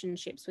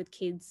relationships with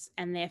kids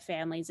and their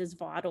families is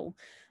vital.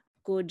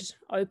 Good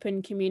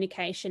open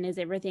communication is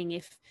everything.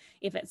 If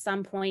at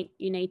some point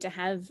you need to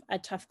have a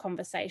tough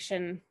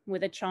conversation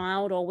with a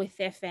child or with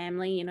their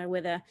family, you know,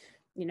 whether,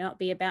 you know, it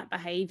be about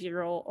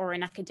behavior or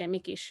an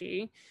academic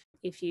issue,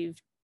 if you've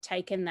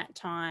taken that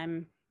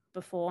time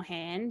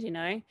beforehand, you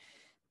know,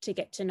 to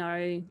get to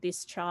know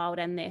this child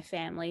and their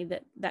family,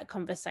 that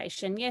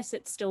conversation, yes,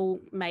 it still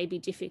may be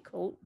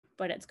difficult,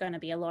 but it's going to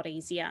be a lot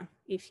easier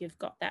if you've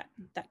got that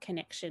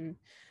connection.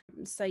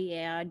 So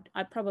yeah,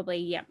 I'd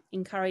probably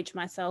encourage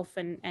myself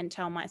and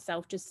tell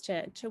myself just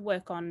to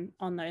work on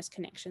those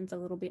connections a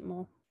little bit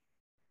more.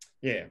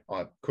 Yeah,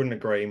 I couldn't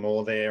agree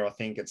more there. I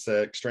think it's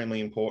an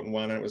extremely important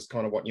one. And it was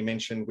kind of what you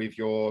mentioned with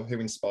who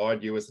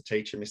inspired you as a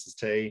teacher, Mrs.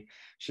 T.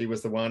 She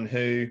was the one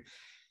who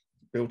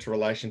built a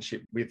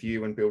relationship with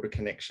you and built a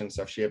connection.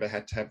 So if she ever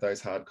had to have those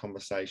hard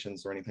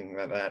conversations or anything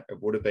like that, it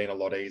would have been a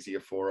lot easier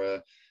for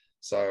her.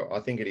 So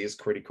I think it is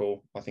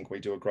critical. I think we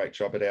do a great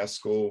job at our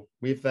school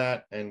with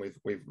that. And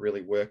we've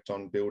really worked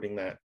on building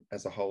that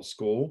as a whole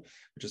school,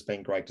 which has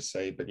been great to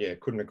see. But yeah,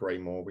 couldn't agree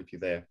more with you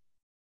there.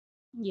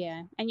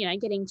 Yeah. And, you know,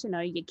 getting to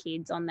know your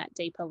kids on that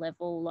deeper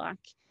level, like,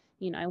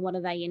 you know, what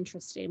are they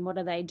interested in? What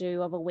do they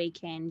do of a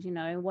weekend? You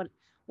know,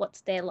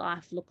 what's their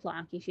life look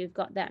like? If you've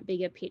got that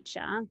bigger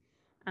picture,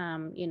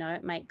 you know,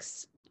 it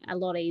makes a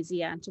lot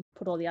easier to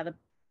put all the other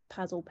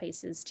puzzle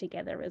pieces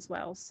together as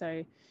well.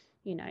 So,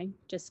 you know,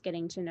 just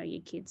getting to know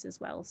your kids as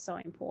well is so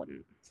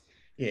important.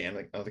 Yeah,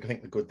 and I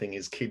think the good thing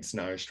is kids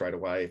know straight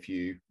away if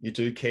you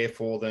do care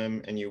for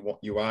them and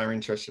you are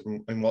interested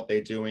in what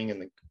they're doing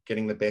and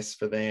getting the best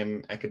for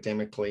them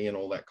academically and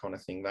all that kind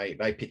of thing.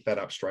 They pick that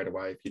up straight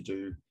away if you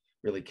do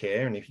really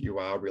care and if you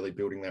are really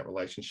building that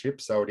relationship.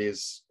 So it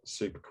is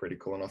super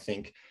critical. And I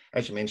think,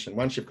 as you mentioned,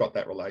 once you've got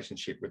that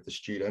relationship with the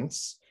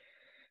students,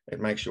 it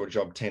makes your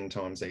job 10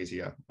 times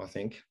easier, I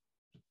think.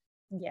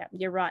 Yeah,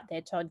 you're right there,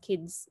 Todd.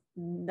 Kids,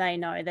 they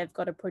know they've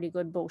got a pretty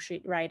good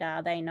bullshit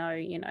radar. They know,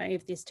 you know,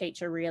 if this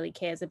teacher really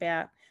cares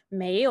about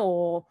me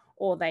or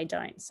they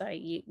don't. So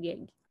you're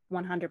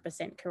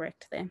 100%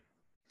 correct there.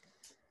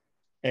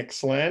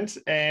 Excellent.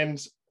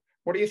 And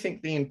what do you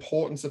think the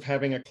importance of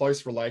having a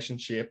close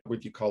relationship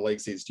with your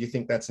colleagues is? Do you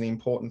think that's an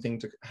important thing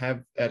to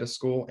have at a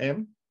school,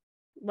 Em?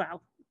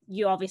 Well,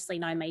 you obviously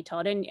know me,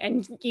 Todd,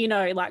 and you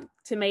know, like,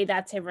 to me,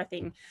 that's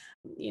everything.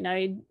 You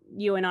know,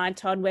 you and I,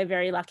 Todd, we're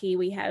very lucky.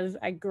 We have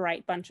a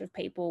great bunch of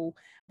people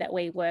that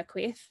we work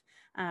with.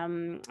 I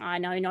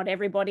know not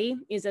everybody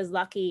is as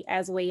lucky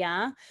as we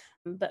are,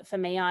 but for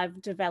me,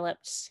 I've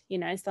developed, you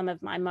know, some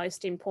of my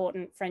most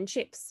important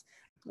friendships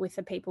with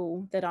the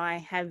people that I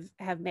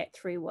have met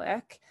through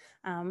work.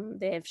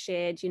 They've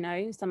shared, you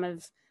know, some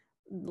of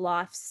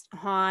life's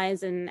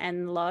highs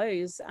and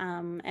lows,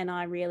 and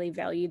I really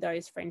value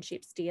those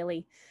friendships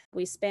dearly.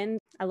 We spend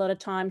a lot of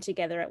time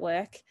together at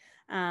work,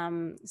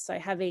 so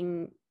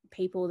having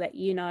people that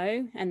you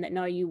know and that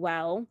know you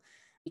well,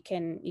 you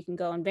can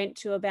go and vent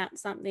to about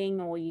something,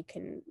 or you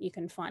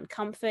can find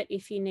comfort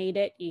if you need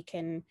it. You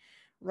can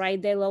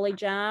raid their lolly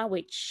jar,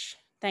 which,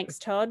 thanks,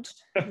 Todd,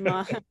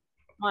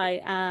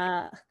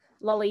 my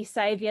lolly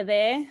savior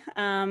there.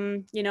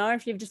 You know,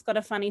 if you've just got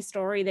a funny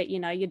story that, you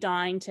know, you're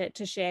dying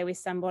to share with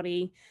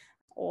somebody,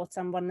 or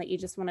someone that you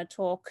just want to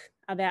talk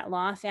about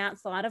life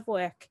outside of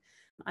work,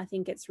 I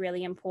think it's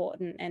really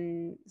important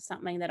and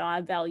something that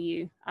I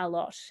value a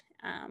lot.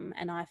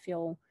 And I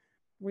feel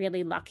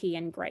really lucky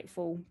and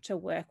grateful to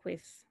work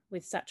with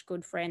such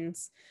good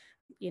friends.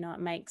 You know, it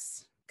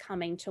makes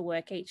coming to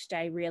work each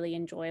day really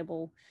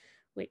enjoyable,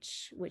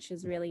 which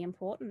is really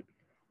important.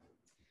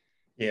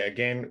 Yeah,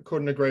 again,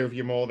 couldn't agree with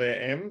you more there,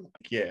 Em.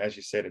 Yeah, as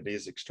you said, it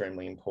is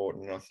extremely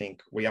important. I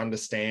think we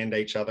understand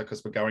each other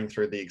because we're going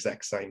through the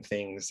exact same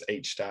things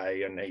each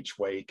day and each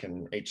week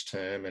and each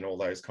term and all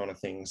those kind of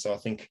things. So I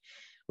think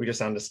we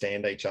just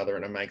understand each other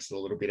and it makes it a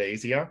little bit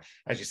easier.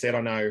 As you said,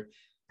 I know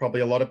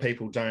probably a lot of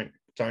people don't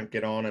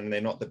get on and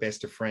they're not the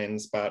best of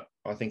friends, but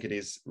I think it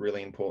is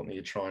really important that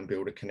you try and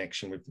build a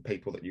connection with the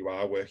people that you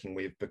are working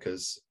with,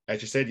 because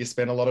as you said, you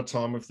spend a lot of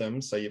time with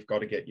them. So you've got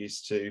to get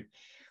used to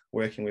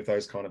working with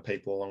those kind of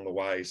people along the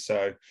way.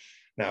 So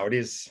no, it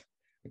is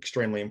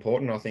extremely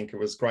important. I think it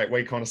was great.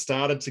 We kind of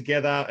started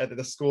together at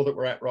the school that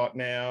we're at right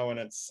now, and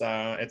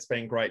it's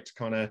been great to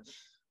kind of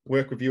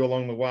work with you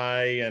along the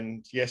way.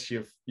 And yes,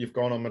 you've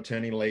gone on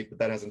maternity leave, but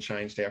that hasn't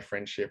changed our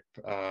friendship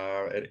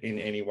in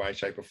any way,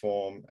 shape or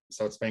form.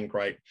 So it's been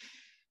great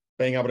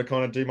being able to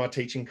kind of do my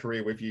teaching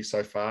career with you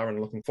so far, and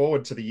looking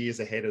forward to the years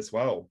ahead as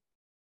well.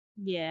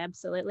 Yeah,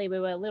 absolutely. We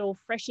were little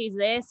freshies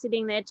there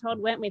sitting there, Todd,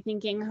 weren't we,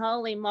 thinking,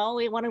 holy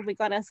moly, what have we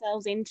got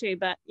ourselves into?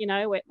 But, you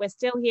know, we're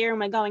still here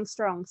and we're going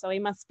strong. So we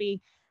must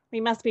be We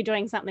must be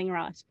doing something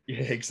right.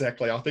 Yeah,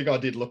 exactly. I think I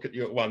did look at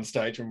you at one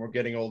stage when we're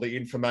getting all the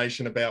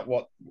information about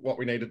what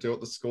we need to do at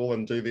the school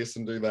and do this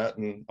and do that.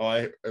 And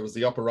it was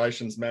the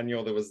operations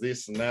manual. There was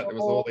this and that. There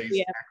was all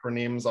these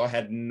acronyms. I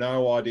had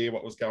no idea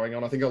what was going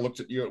on. I think I looked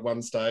at you at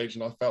one stage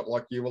and I felt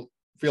like you were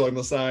feeling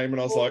the same.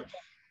 And I was like,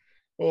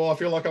 I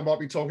feel like I might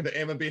be talking to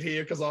Em a bit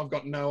here because I've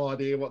got no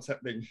idea what's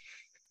happening.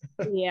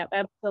 Yeah,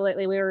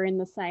 absolutely. We were in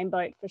the same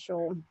boat for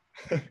sure.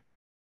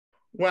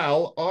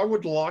 Well, I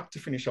would like to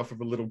finish off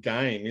with a little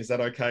game. Is that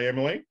okay,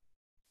 Emily?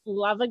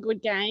 Love a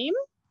good game.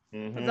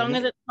 As long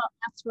as it's not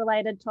maths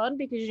related, Todd,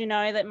 because you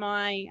know that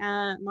my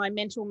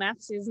mental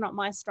maths is not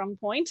my strong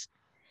point.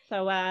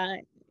 So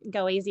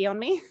go easy on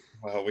me.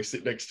 Well, we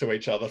sit next to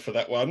each other for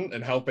that one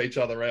and help each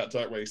other out,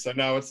 don't we? So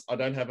no, I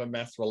don't have a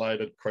maths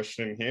related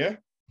question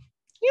here.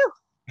 Phew.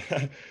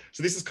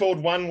 So this is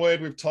called One Word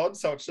with Todd.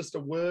 So it's just a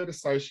word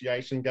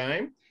association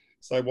game.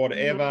 So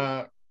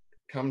whatever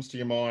comes to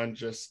your mind,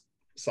 just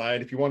say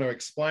it. If you want to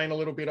explain a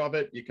little bit of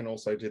it, you can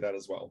also do that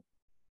as well.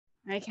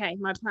 Okay,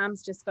 my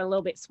palms just got a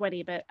little bit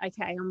sweaty, but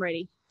okay, I'm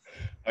ready.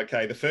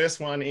 Okay, the first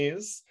one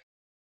is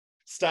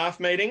staff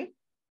meeting.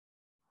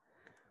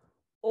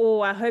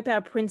 Oh, I hope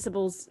our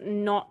principal's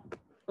not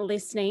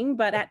listening,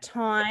 but at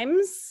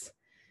times,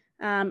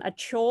 a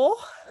chore.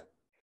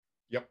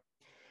 Yep.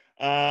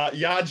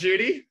 Yard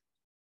duty.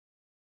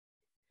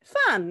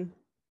 Fun.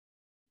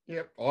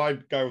 Yep,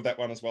 I'd go with that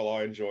one as well.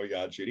 I enjoy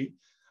yard duty.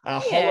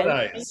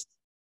 Holidays.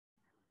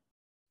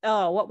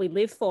 Oh, what we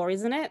live for,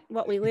 isn't it?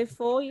 What we live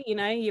for, you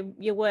know,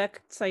 you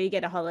work so you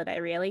get a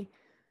holiday, really.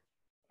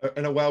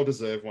 And a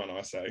well-deserved one,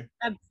 I say.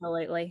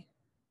 Absolutely.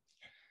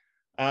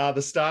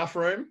 The staff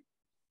room.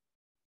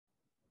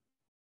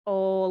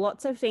 Oh,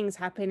 lots of things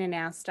happen in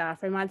our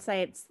staff room. I'd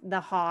say it's the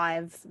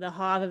hive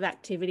of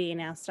activity in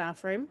our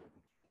staff room.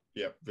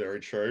 Yep, very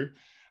true.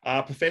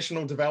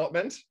 Professional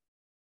development.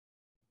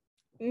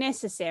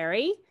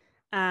 Necessary.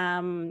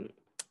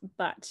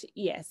 But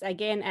yes,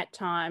 again, at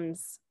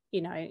times,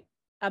 you know,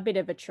 a bit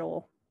of a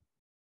chore.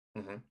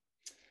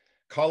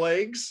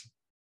 Colleagues.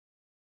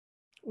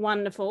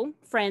 Wonderful.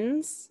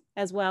 Friends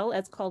as well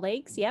as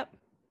colleagues. Yep.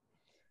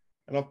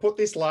 And I've put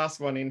this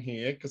last one in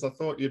here because I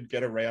thought you'd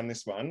get around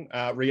this one.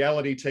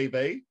 Reality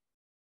TV.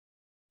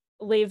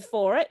 Live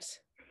for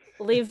it.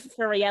 Live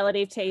for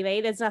reality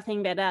TV. There's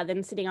nothing better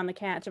than sitting on the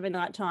couch every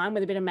night time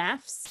with a bit of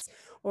maths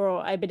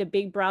or a bit of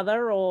Big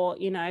Brother, or,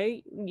 you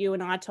know, you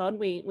and I, Todd,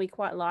 we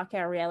quite like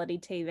our reality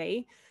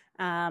TV.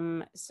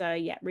 So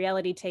yeah,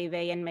 reality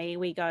TV and me,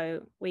 we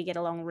get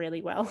along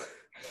really well.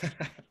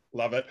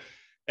 Love it.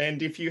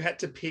 And if you had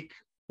to pick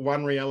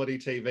one reality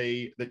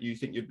TV that you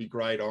think you'd be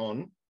great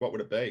on, what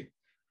would it be?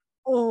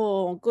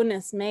 Oh,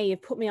 goodness me,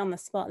 you've put me on the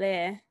spot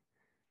there.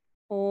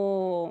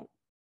 Oh,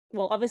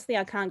 well, obviously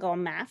I can't go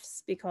on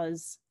maths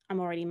because I'm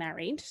already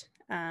married.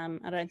 I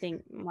don't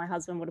think my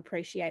husband would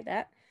appreciate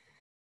that.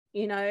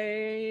 You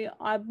know,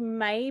 I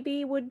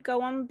maybe would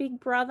go on Big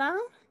Brother,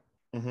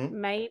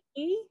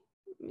 maybe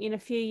in a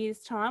few years'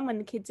 time when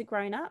the kids are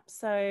grown up.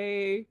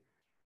 So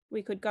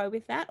we could go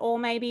with that. Or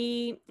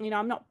maybe, you know,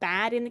 I'm not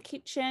bad in the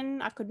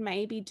kitchen. I could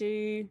maybe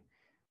do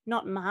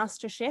not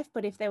MasterChef,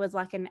 but if there was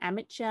like an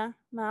amateur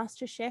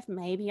MasterChef,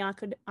 maybe I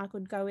could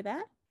go with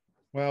that.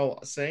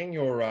 Well, seeing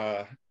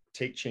your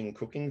teaching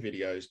cooking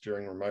videos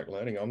during remote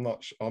learning,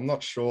 I'm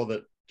not sure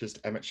that just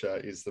amateur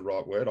is the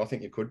right word. I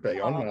think you could be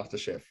on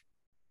MasterChef.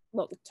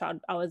 Look, Todd,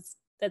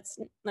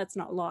 let's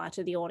not lie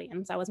to the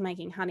audience. I was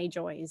making honey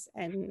joys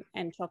and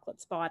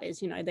chocolate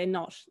spiders. You know, they're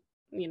not,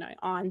 you know,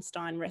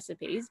 Einstein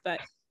recipes, but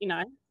you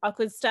know, I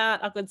could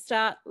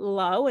start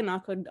low and I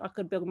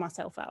could build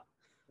myself up.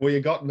 Well, you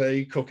got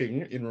me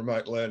cooking in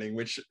remote learning,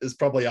 which is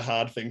probably a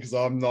hard thing because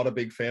I'm not a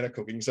big fan of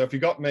cooking. So if you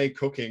got me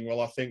cooking,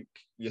 well, I think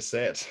you're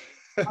set.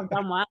 I've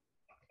done well.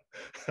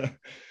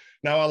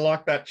 No, I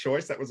like that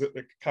choice. That was a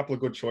couple of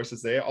good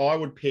choices there. I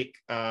would pick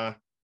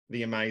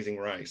The Amazing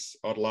Race.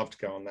 I'd love to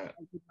go on that.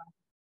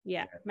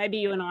 Yeah, maybe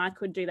you and I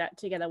could do that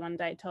together one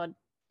day, Todd.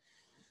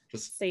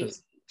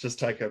 Just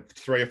take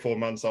 3 or 4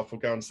 months off. We'll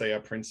go and see our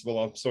principal.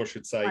 I'm sure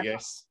she'd say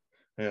yes.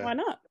 Yeah. Why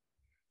not?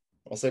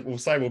 We'll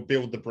say we'll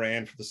build the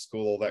brand for the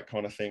school, all that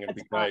kind of thing. It'd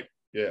be great.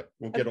 Yeah,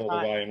 we'll get all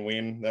the way and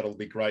win. That'll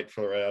be great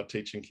for our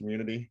teaching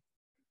community.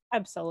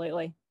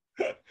 Absolutely.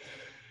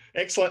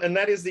 Excellent. And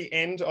that is the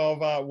end of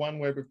One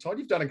Word with Todd.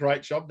 You've done a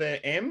great job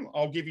there, Em.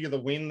 I'll give you the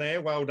win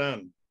there. Well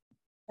done.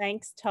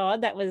 Thanks,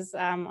 Todd. That was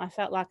I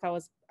felt like I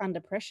was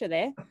under pressure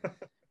there.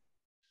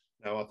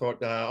 No,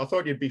 I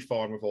thought you'd be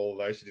fine with all of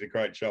those. You did a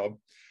great job.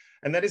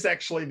 And that is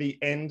actually the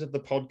end of the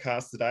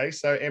podcast today.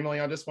 So, Emily,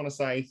 I just want to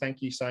say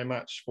thank you so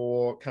much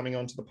for coming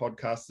on to the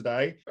podcast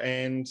today.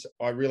 And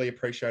I really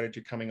appreciated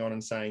you coming on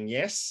and saying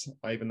yes,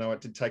 even though it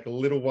did take a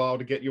little while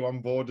to get you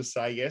on board to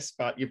say yes.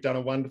 But you've done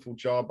a wonderful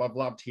job. I've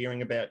loved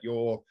hearing about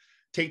your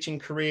teaching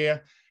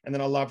career. And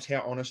then I loved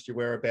how honest you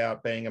were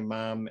about being a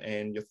mum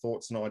and your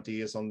thoughts and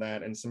ideas on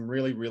that, and some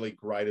really, really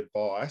great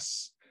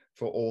advice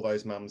for all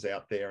those mums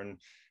out there, and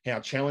how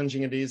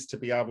challenging it is to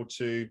be able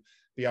to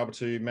be able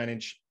to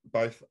manage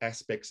both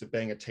aspects of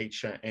being a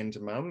teacher and a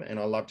mum. And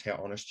I loved how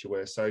honest you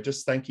were. So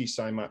just thank you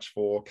so much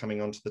for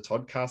coming onto the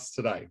Toddcast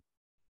today.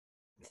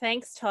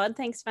 Thanks, Todd.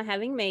 Thanks for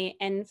having me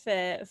and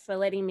for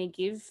letting me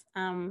give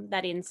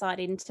that insight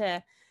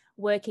into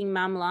working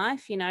mum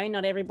life. You know,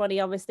 not everybody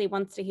obviously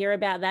wants to hear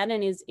about that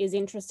and is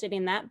interested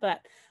in that,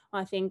 but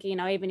I think, you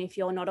know, even if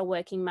you're not a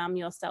working mum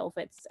yourself,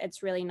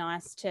 it's really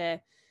nice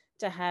to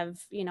have,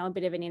 you know, a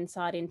bit of an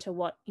insight into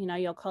what, you know,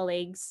 your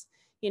colleagues,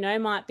 you know,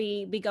 might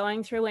be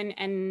going through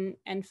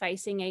and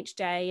facing each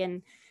day.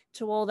 And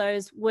to all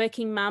those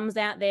working mums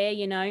out there,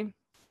 you know,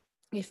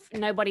 if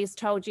nobody's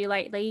told you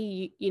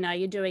lately, you know,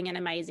 you're doing an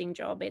amazing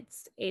job.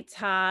 It's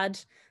hard.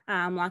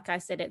 Like I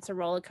said, it's a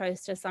roller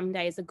coaster. Some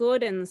days are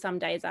good and some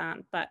days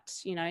aren't. But,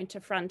 you know, to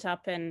front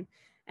up and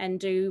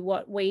do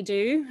what we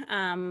do,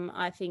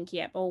 I think,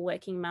 yeah, all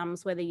working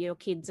mums, whether your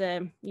kids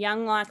are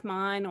young like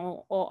mine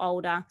or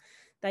older,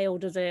 they all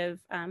deserve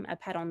a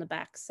pat on the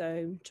back.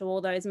 So to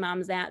all those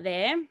mums out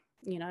there,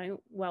 you know,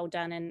 well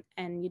done,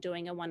 and you're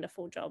doing a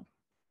wonderful job.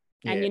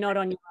 Yeah. And you're not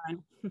on your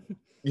own.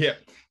 Yeah,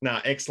 no,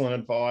 excellent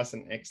advice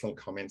and excellent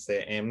comments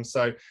there, Em.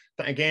 So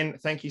again,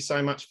 thank you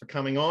so much for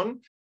coming on.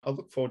 I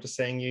look forward to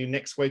seeing you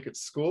next week at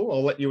school.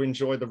 I'll let you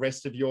enjoy the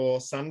rest of your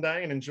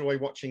Sunday and enjoy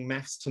watching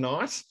maths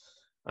tonight.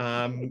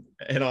 And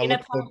I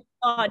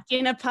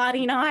dinner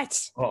party night.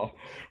 Oh,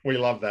 we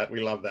love that. We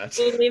love that.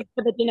 We live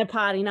for the dinner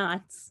party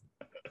nights.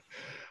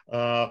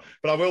 But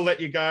I will let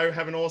you go.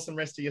 Have an awesome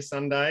rest of your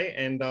Sunday,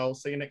 and I'll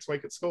see you next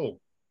week at school.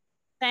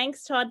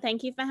 Thanks, Todd.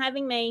 Thank you for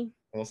having me.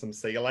 Awesome.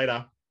 See you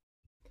later.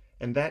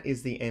 And that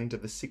is the end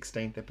of the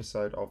 16th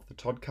episode of the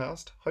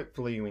Toddcast.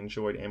 Hopefully you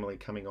enjoyed Emily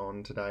coming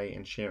on today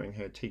and sharing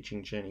her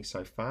teaching journey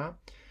so far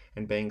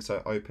and being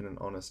so open and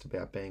honest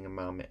about being a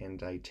mum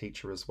and a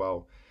teacher as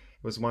well.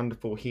 It was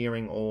wonderful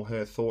hearing all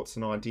her thoughts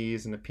and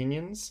ideas and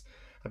opinions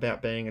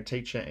about being a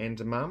teacher and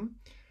a mum.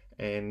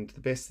 And the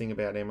best thing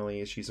about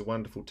Emily is she's a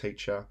wonderful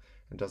teacher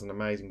and does an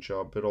amazing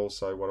job, but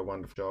also what a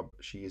wonderful job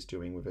she is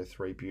doing with her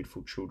 3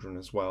 beautiful children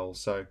as well.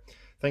 So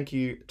thank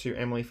you to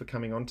Emily for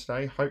coming on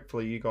today.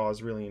 Hopefully you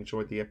guys really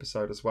enjoyed the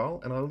episode as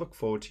well, and I look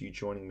forward to you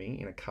joining me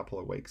in a couple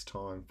of weeks'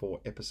 time for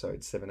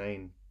episode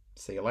 17.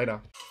 See you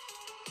later.